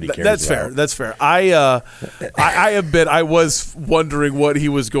just nobody cares about. That's fair. I admit I was wondering what he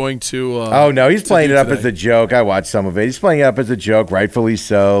was going to. Oh no, he's playing it up as a joke. I watched some of it. He's playing it up as a joke, rightfully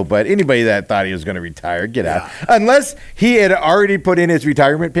so. But anybody that thought he was going to retire, get out. Unless he had already put in his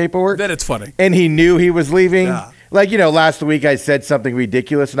retirement paperwork. Then it's funny. And he knew he was leaving. Yeah. Last week I said something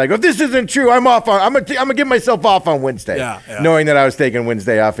ridiculous, and I go, "This isn't true. I'm off. I'm gonna give myself off on Wednesday." Knowing that I was taking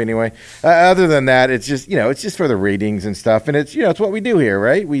Wednesday off anyway. Other than that, it's just it's just for the ratings and stuff, and it's it's what we do here,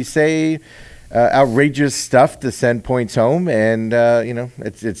 right? We say outrageous stuff to send points home, and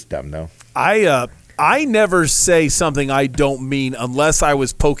it's dumb though. I never say something I don't mean unless I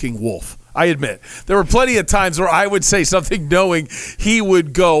was poking Wolf. I admit there were plenty of times where I would say something knowing he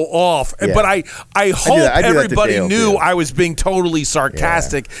would go off, but I hope everybody knew I was being totally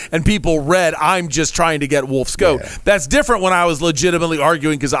sarcastic and people read I'm just trying to get Wolf's goat. That's different when I was legitimately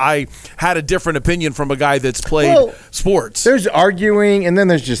arguing because I had a different opinion from a guy that's played sports. There's arguing and then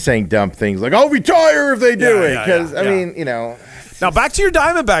there's just saying dumb things like I'll retire if they do it because I mean Now back to your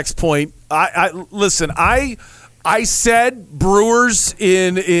Diamondbacks point. Listen. I said Brewers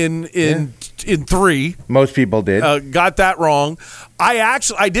in in 3. Most people did. Got that wrong.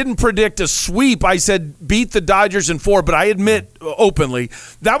 I didn't predict a sweep. I said beat the Dodgers in 4, but I admit openly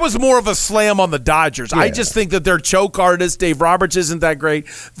that was more of a slam on the Dodgers. I just think that their choke artist, Dave Roberts, isn't that great.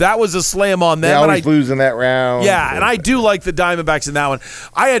 That was a slam on them. They always lose in that round. Yeah, and I do like the Diamondbacks in that one.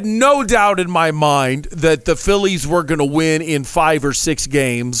 I had no doubt in my mind that the Phillies were going to win in 5 or 6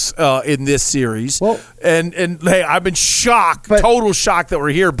 games in this series. Well, and hey, I've been shocked, total shock that we're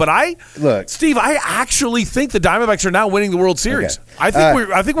here. But Steve, I actually think the Diamondbacks are now winning the World Series. Okay.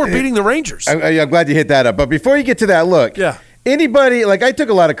 I think we're beating the Rangers. I'm glad you hit that up. But before you get to that, anybody, I took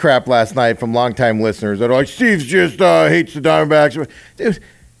a lot of crap last night from longtime listeners that are like, Steve's just hates the Diamondbacks. Dude,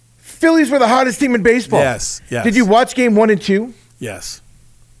 Phillies were the hottest team in baseball. Yes. Did you watch game 1 and 2? Yes.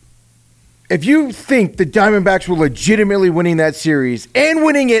 If you think the Diamondbacks were legitimately winning that series and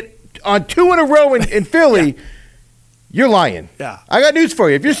winning it on 2 in a row in Philly, you're lying. Yeah. I got news for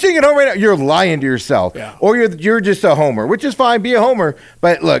you. If you're sitting at home right now, you're lying to yourself. Yeah. Or you're just a homer, which is fine. Be a homer.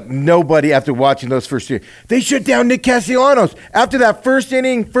 But look, nobody, after watching those first series, they shut down Nick Castellanos after that first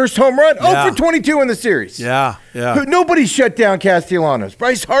inning, first home run. Yeah. 0 for 22 in the series. Yeah. Nobody shut down Castellanos.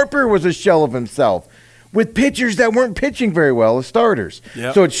 Bryce Harper was a shell of himself with pitchers that weren't pitching very well as starters.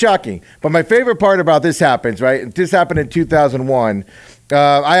 Yep. So it's shocking. But my favorite part about this happens, right? This happened in 2001.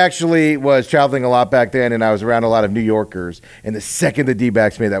 I actually was traveling a lot back then, and I was around a lot of New Yorkers. And the second the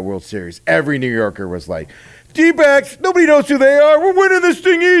D-backs made that World Series, every New Yorker was like, D-backs, nobody knows who they are. We're winning this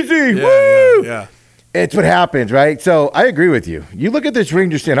thing easy. Woo! Yeah. It's what happens, right? So I agree with you. You look at this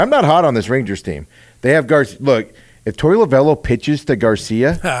Rangers team. I'm not hot on this Rangers team. They have Garcia. Look, if Torey Lovello pitches to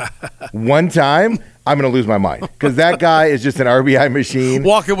Garcia one time, I'm going to lose my mind because that guy is just an RBI machine.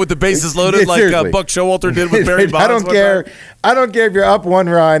 Walking with the bases loaded like Buck Showalter did with Barry Bonds. I don't care. I don't care if you're up 1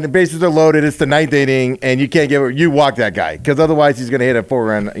 run, the bases are loaded, it's the 9th inning, and you can't give it. You walk that guy because otherwise he's going to hit a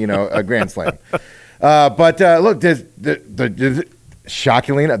 4-run, a grand slam. But look,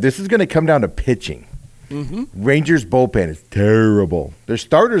 shockingly enough, this is going to come down to pitching. Mm-hmm. Rangers bullpen is terrible. Their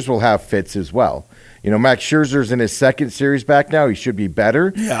starters will have fits as well. Max Scherzer's in his 2nd series back now. He should be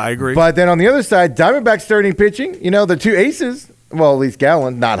better. Yeah, I agree. But then on the other side, Diamondbacks starting pitching, the 2 aces, well, at least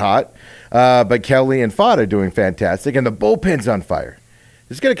Gallen, not hot, but Kelly and Fott are doing fantastic, and the bullpen's on fire.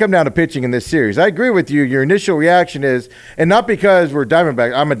 It's going to come down to pitching in this series. I agree with you. Your initial reaction is, and not because I'm a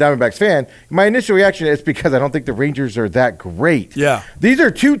Diamondbacks fan, my initial reaction is because I don't think the Rangers are that great. Yeah. These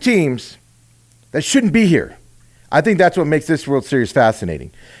are 2 teams that shouldn't be here. I think that's what makes this World Series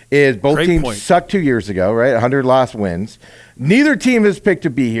fascinating. Is both teams sucked 2 years ago, right? 100 lost wins. Neither team has picked to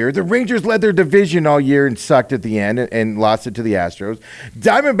be here. The Rangers led their division all year and sucked at the end and lost it to the Astros.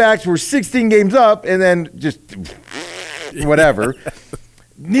 Diamondbacks were 16 games up and then just whatever.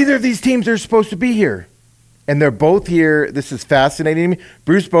 Neither of these teams are supposed to be here. And they're both here. This is fascinating to me.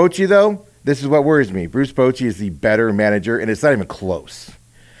 Bruce Bochy, though, this is what worries me. Bruce Bochy is the better manager, and it's not even close.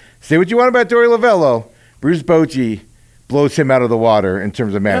 Say what you want about Torey Lovello. Bruce Bochy blows him out of the water in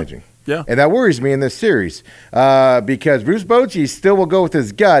terms of managing. Yeah. And that worries me in this series because Bruce Bochy still will go with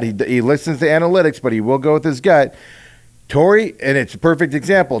his gut. He listens to analytics, but he will go with his gut. Torey, and it's a perfect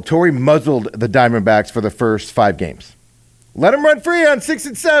example, Torey muzzled the Diamondbacks for the first 5 games. Let him run free on 6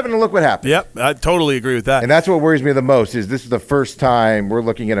 and 7, and look what happened. Yep, I totally agree with that. And that's what worries me the most is this is the first time we're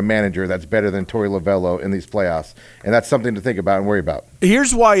looking at a manager that's better than Torey Lovello in these playoffs, and that's something to think about and worry about.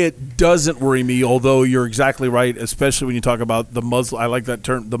 Here's why it doesn't worry me, although you're exactly right, especially when you talk about the muzzle. I like that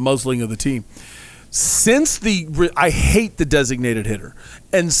term, the muzzling of the team. I hate the designated hitter,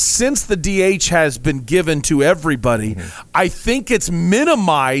 and since the DH has been given to everybody, I think it's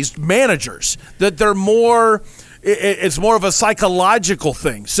minimized managers, that they're more – it's more of a psychological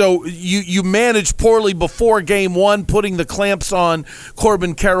thing. So you manage poorly before game 1, putting the clamps on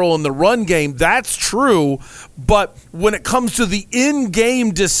Corbin Carroll in the run game. That's true. But when it comes to the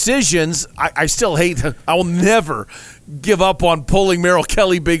in-game decisions, I still hate them. I will never give up on pulling Merrill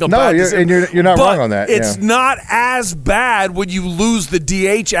Kelly big on bad decisions. And you're not wrong on that. It's not as bad when you lose the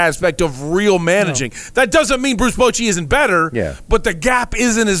DH aspect of real managing. No. That doesn't mean Bruce Bochy isn't better, but the gap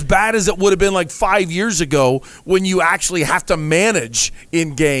isn't as bad as it would have been like 5 years ago when you actually have to manage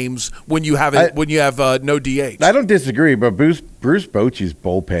in games when you have no DH. I don't disagree, but Bruce Bochy's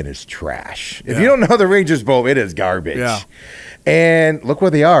bullpen is trash. If you don't know the Rangers bullpen, it is garbage. Yeah. And look where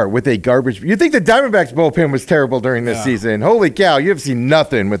they are with a garbage. You think the Diamondbacks bullpen was terrible during this season. Holy cow, you have seen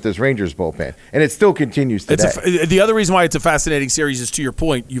nothing with this Rangers bullpen. And it still continues today. The other reason why it's a fascinating series is, to your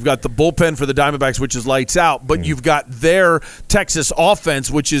point, you've got the bullpen for the Diamondbacks, which is lights out, but you've got their Texas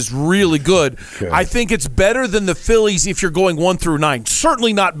offense, which is really good. I think it's better than the Phillies if you're going 1 through 9.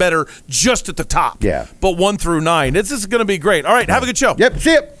 Certainly not better just at the top. Yeah. But 1 through 9. This is going to be great. All right, have a good show. Yep,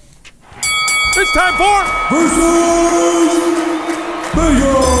 see you. It's time for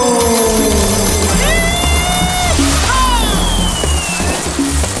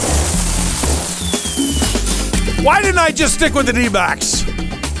Why didn't I just stick with the D-backs?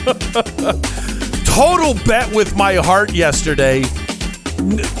 Total bet with my heart yesterday.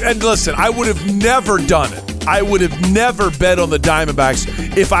 And listen, I would have never done it. I would have never bet on the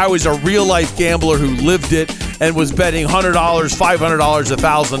Diamondbacks if I was a real-life gambler who lived it and was betting $100, $500,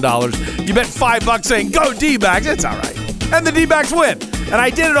 $1,000. You bet $5 saying, go D-backs, it's all right. And the D-backs win. And I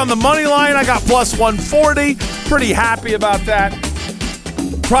did it on the money line. I got plus 140. Pretty happy about that.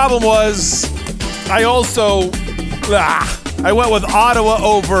 Problem was, I also, I went with Ottawa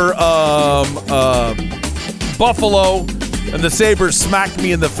over Buffalo. And the Sabres smacked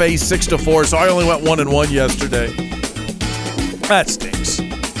me in the face 6-4, so I only went 1-1 yesterday. That stinks.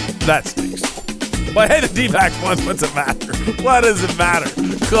 But hey, the D-backs won. What's it matter? What does it matter?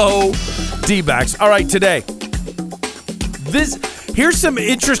 Go D-backs. All right, today. Here's some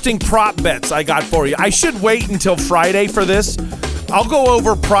interesting prop bets I got for you. I should wait until Friday for this. I'll go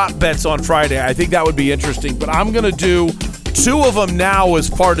over prop bets on Friday. I think that would be interesting. But I'm going to do 2 of them now as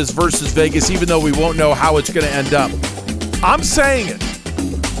part of versus Vegas, even though we won't know how it's going to end up. I'm saying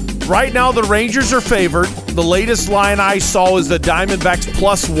it. Right now, the Rangers are favored. The latest line I saw is the Diamondbacks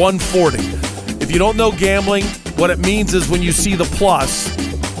plus 140. If you don't know gambling, what it means is when you see the plus,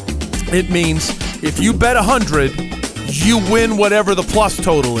 it means if you bet 100, you win whatever the plus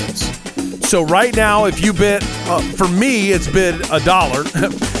total is. So right now, if you bet, for me, it's bid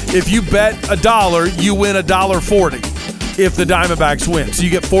 $1. If you bet $1, you win $1.40 if the Diamondbacks win. So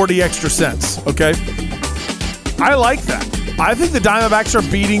you get 40 extra cents, okay? I like that. I think the Diamondbacks are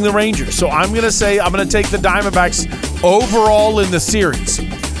beating the Rangers. So I'm going to say I'm going to take the Diamondbacks overall in the series.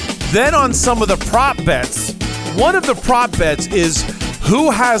 Then on some of the prop bets, one of the prop bets is who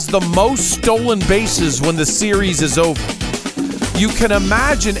has the most stolen bases when the series is over. You can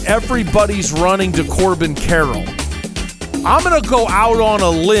imagine everybody's running to Corbin Carroll. I'm going to go out on a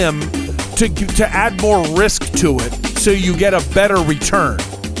limb to add more risk to it so you get a better return.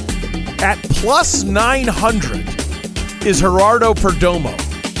 At plus 900 is Gerardo Perdomo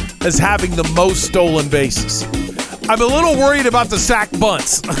as having the most stolen bases. I'm a little worried about the sack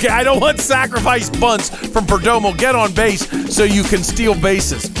bunts. Okay, I don't want sacrifice bunts from Perdomo. Get on base so you can steal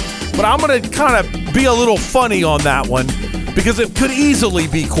bases. But I'm going to kind of be a little funny on that one because it could easily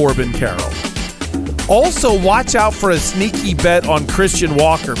be Corbin Carroll. Also, watch out for a sneaky bet on Christian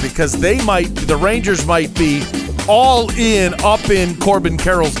Walker because the Rangers might be all in, up in Corbin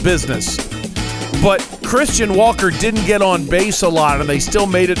Carroll's business. But Christian Walker didn't get on base a lot, and they still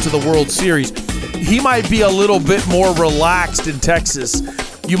made it to the World Series. He might be a little bit more relaxed in Texas.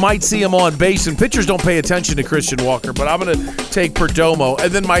 You might see him on base, and pitchers don't pay attention to Christian Walker, but I'm going to take Perdomo.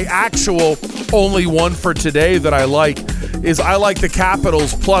 And then my actual only one for today that I like is I like the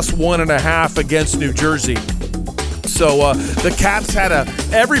Capitals plus 1.5 against New Jersey. So the Caps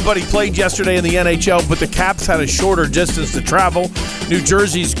everybody played yesterday in the NHL, but the Caps had a shorter distance to travel. New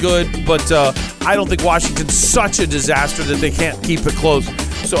Jersey's good, but I don't think Washington's such a disaster that they can't keep it close.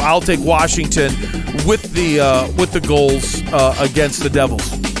 So I'll take Washington with the goals against the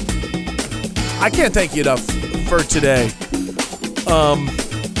Devils. I can't thank you enough for today.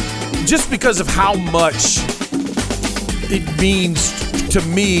 Just because of how much it means to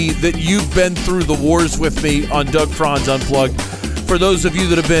me that you've been through the wars with me on Doug Franz Unplugged. For those of you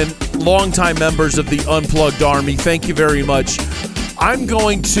that have been longtime members of the Unplugged Army, thank you very much. I'm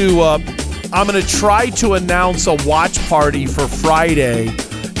going to try to announce a watch party for Friday,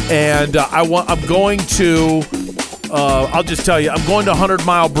 and I'll just tell you, I'm going to 100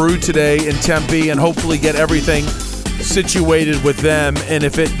 Mile Brew today in Tempe and hopefully get everything situated with them. And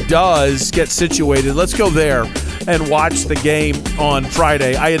if it does get situated, let's go there and watch the game on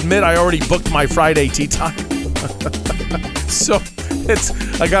Friday. I admit I already booked my Friday tee time. So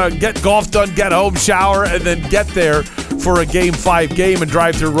I got to get golf done, get home, shower, and then get there for a Game 5 game and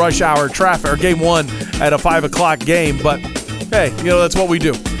drive through rush hour traffic, or Game 1 at a 5 o'clock game. But, hey, that's what we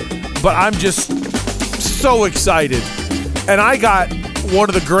do. But I'm just so excited. And I got one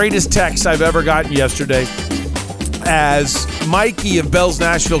of the greatest texts I've ever gotten yesterday as Mikey of Bell's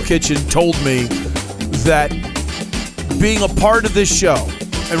Nashville Kitchen told me that being a part of this show,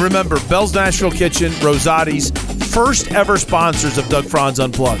 and remember, Bell's Nashville Kitchen, Rosati's, first ever sponsors of Doug Franz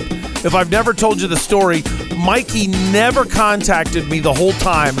Unplugged. If I've never told you the story, Mikey never contacted me the whole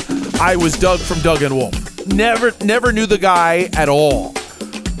time I was Doug from Doug and Wolf. Never knew the guy at all.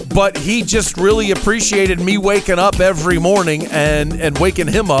 But he just really appreciated me waking up every morning and waking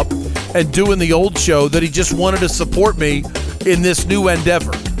him up and doing the old show, that he just wanted to support me in this new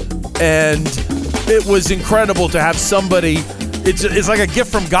endeavor. And it was incredible to have somebody. It's like a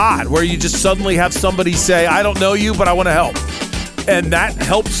gift from God where you just suddenly have somebody say, I don't know you, but I want to help. And that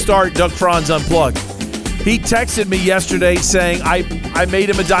helped start Doug Franz Unplugged. He texted me yesterday saying, I made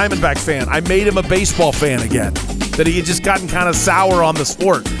him a Diamondbacks fan. I made him a baseball fan again. That he had just gotten kind of sour on the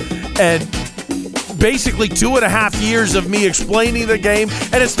sport. And basically 2.5 years of me explaining the game,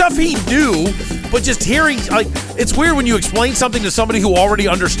 and it's stuff he knew, but just hearing, like, it's weird when you explain something to somebody who already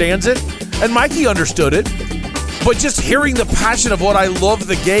understands it, and Mikey understood it, but just hearing the passion of what I love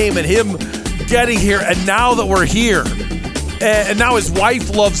the game and him getting here, and now that we're here, and now his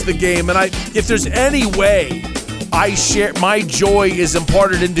wife loves the game, and if there's any way I share, my joy is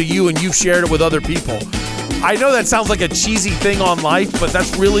imparted into you and you've shared it with other people. I know that sounds like a cheesy thing on life, but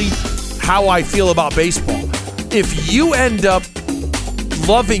that's really how I feel about baseball. If you end up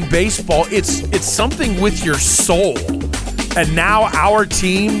loving baseball, it's something with your soul. And now our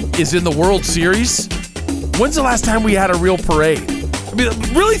team is in the World Series. When's the last time we had a real parade? I mean,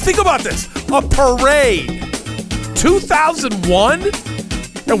 really think about this. A parade. 2001?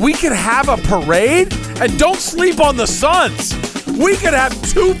 And we could have a parade? And don't sleep on the Suns. We could have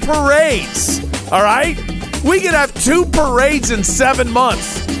 2 parades. All right? We could have 2 parades in 7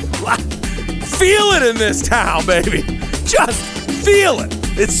 months. Feel it in this town, baby. Just feel it.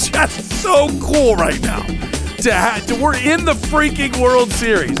 It's just so cool right now. We're in the freaking World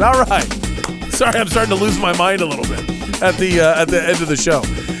Series. All right. Sorry, I'm starting to lose my mind a little bit at the end of the show.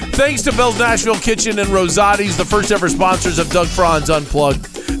 Thanks to Bell's Nashville Kitchen and Rosati's, the first ever sponsors of Doug Franz Unplugged.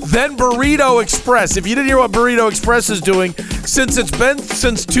 Then Burrito Express. If you didn't hear what Burrito Express is doing, since it's been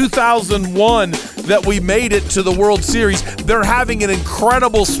since 2001 that we made it to the World Series, they're having an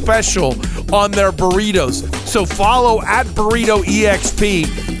incredible special on their burritos. So follow at Burrito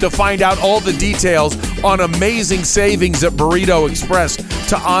EXP to find out all the details on amazing savings at Burrito Express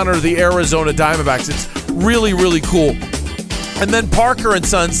to honor the Arizona Diamondbacks. It's really, really cool. And then Parker and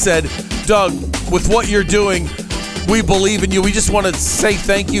Sons said, Doug, with what you're doing, we believe in you. We just want to say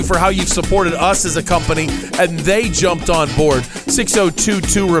thank you for how you've supported us as a company. And they jumped on board.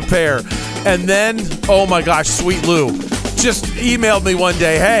 6022 Repair. And then, oh my gosh, Sweet Lou just emailed me one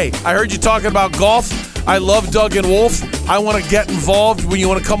day. Hey, I heard you talking about golf. I love Doug and Wolf. I want to get involved when you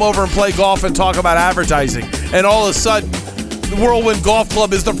want to come over and play golf and talk about advertising. And all of a sudden, the Whirlwind Golf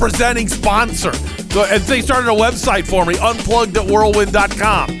Club is the presenting sponsor. And they started a website for me,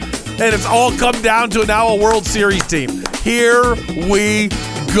 unplugged@whirlwind.com. And it's all come down to now a World Series team. Here we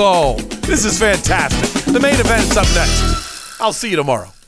go. This is fantastic. The main event is up next. I'll see you tomorrow.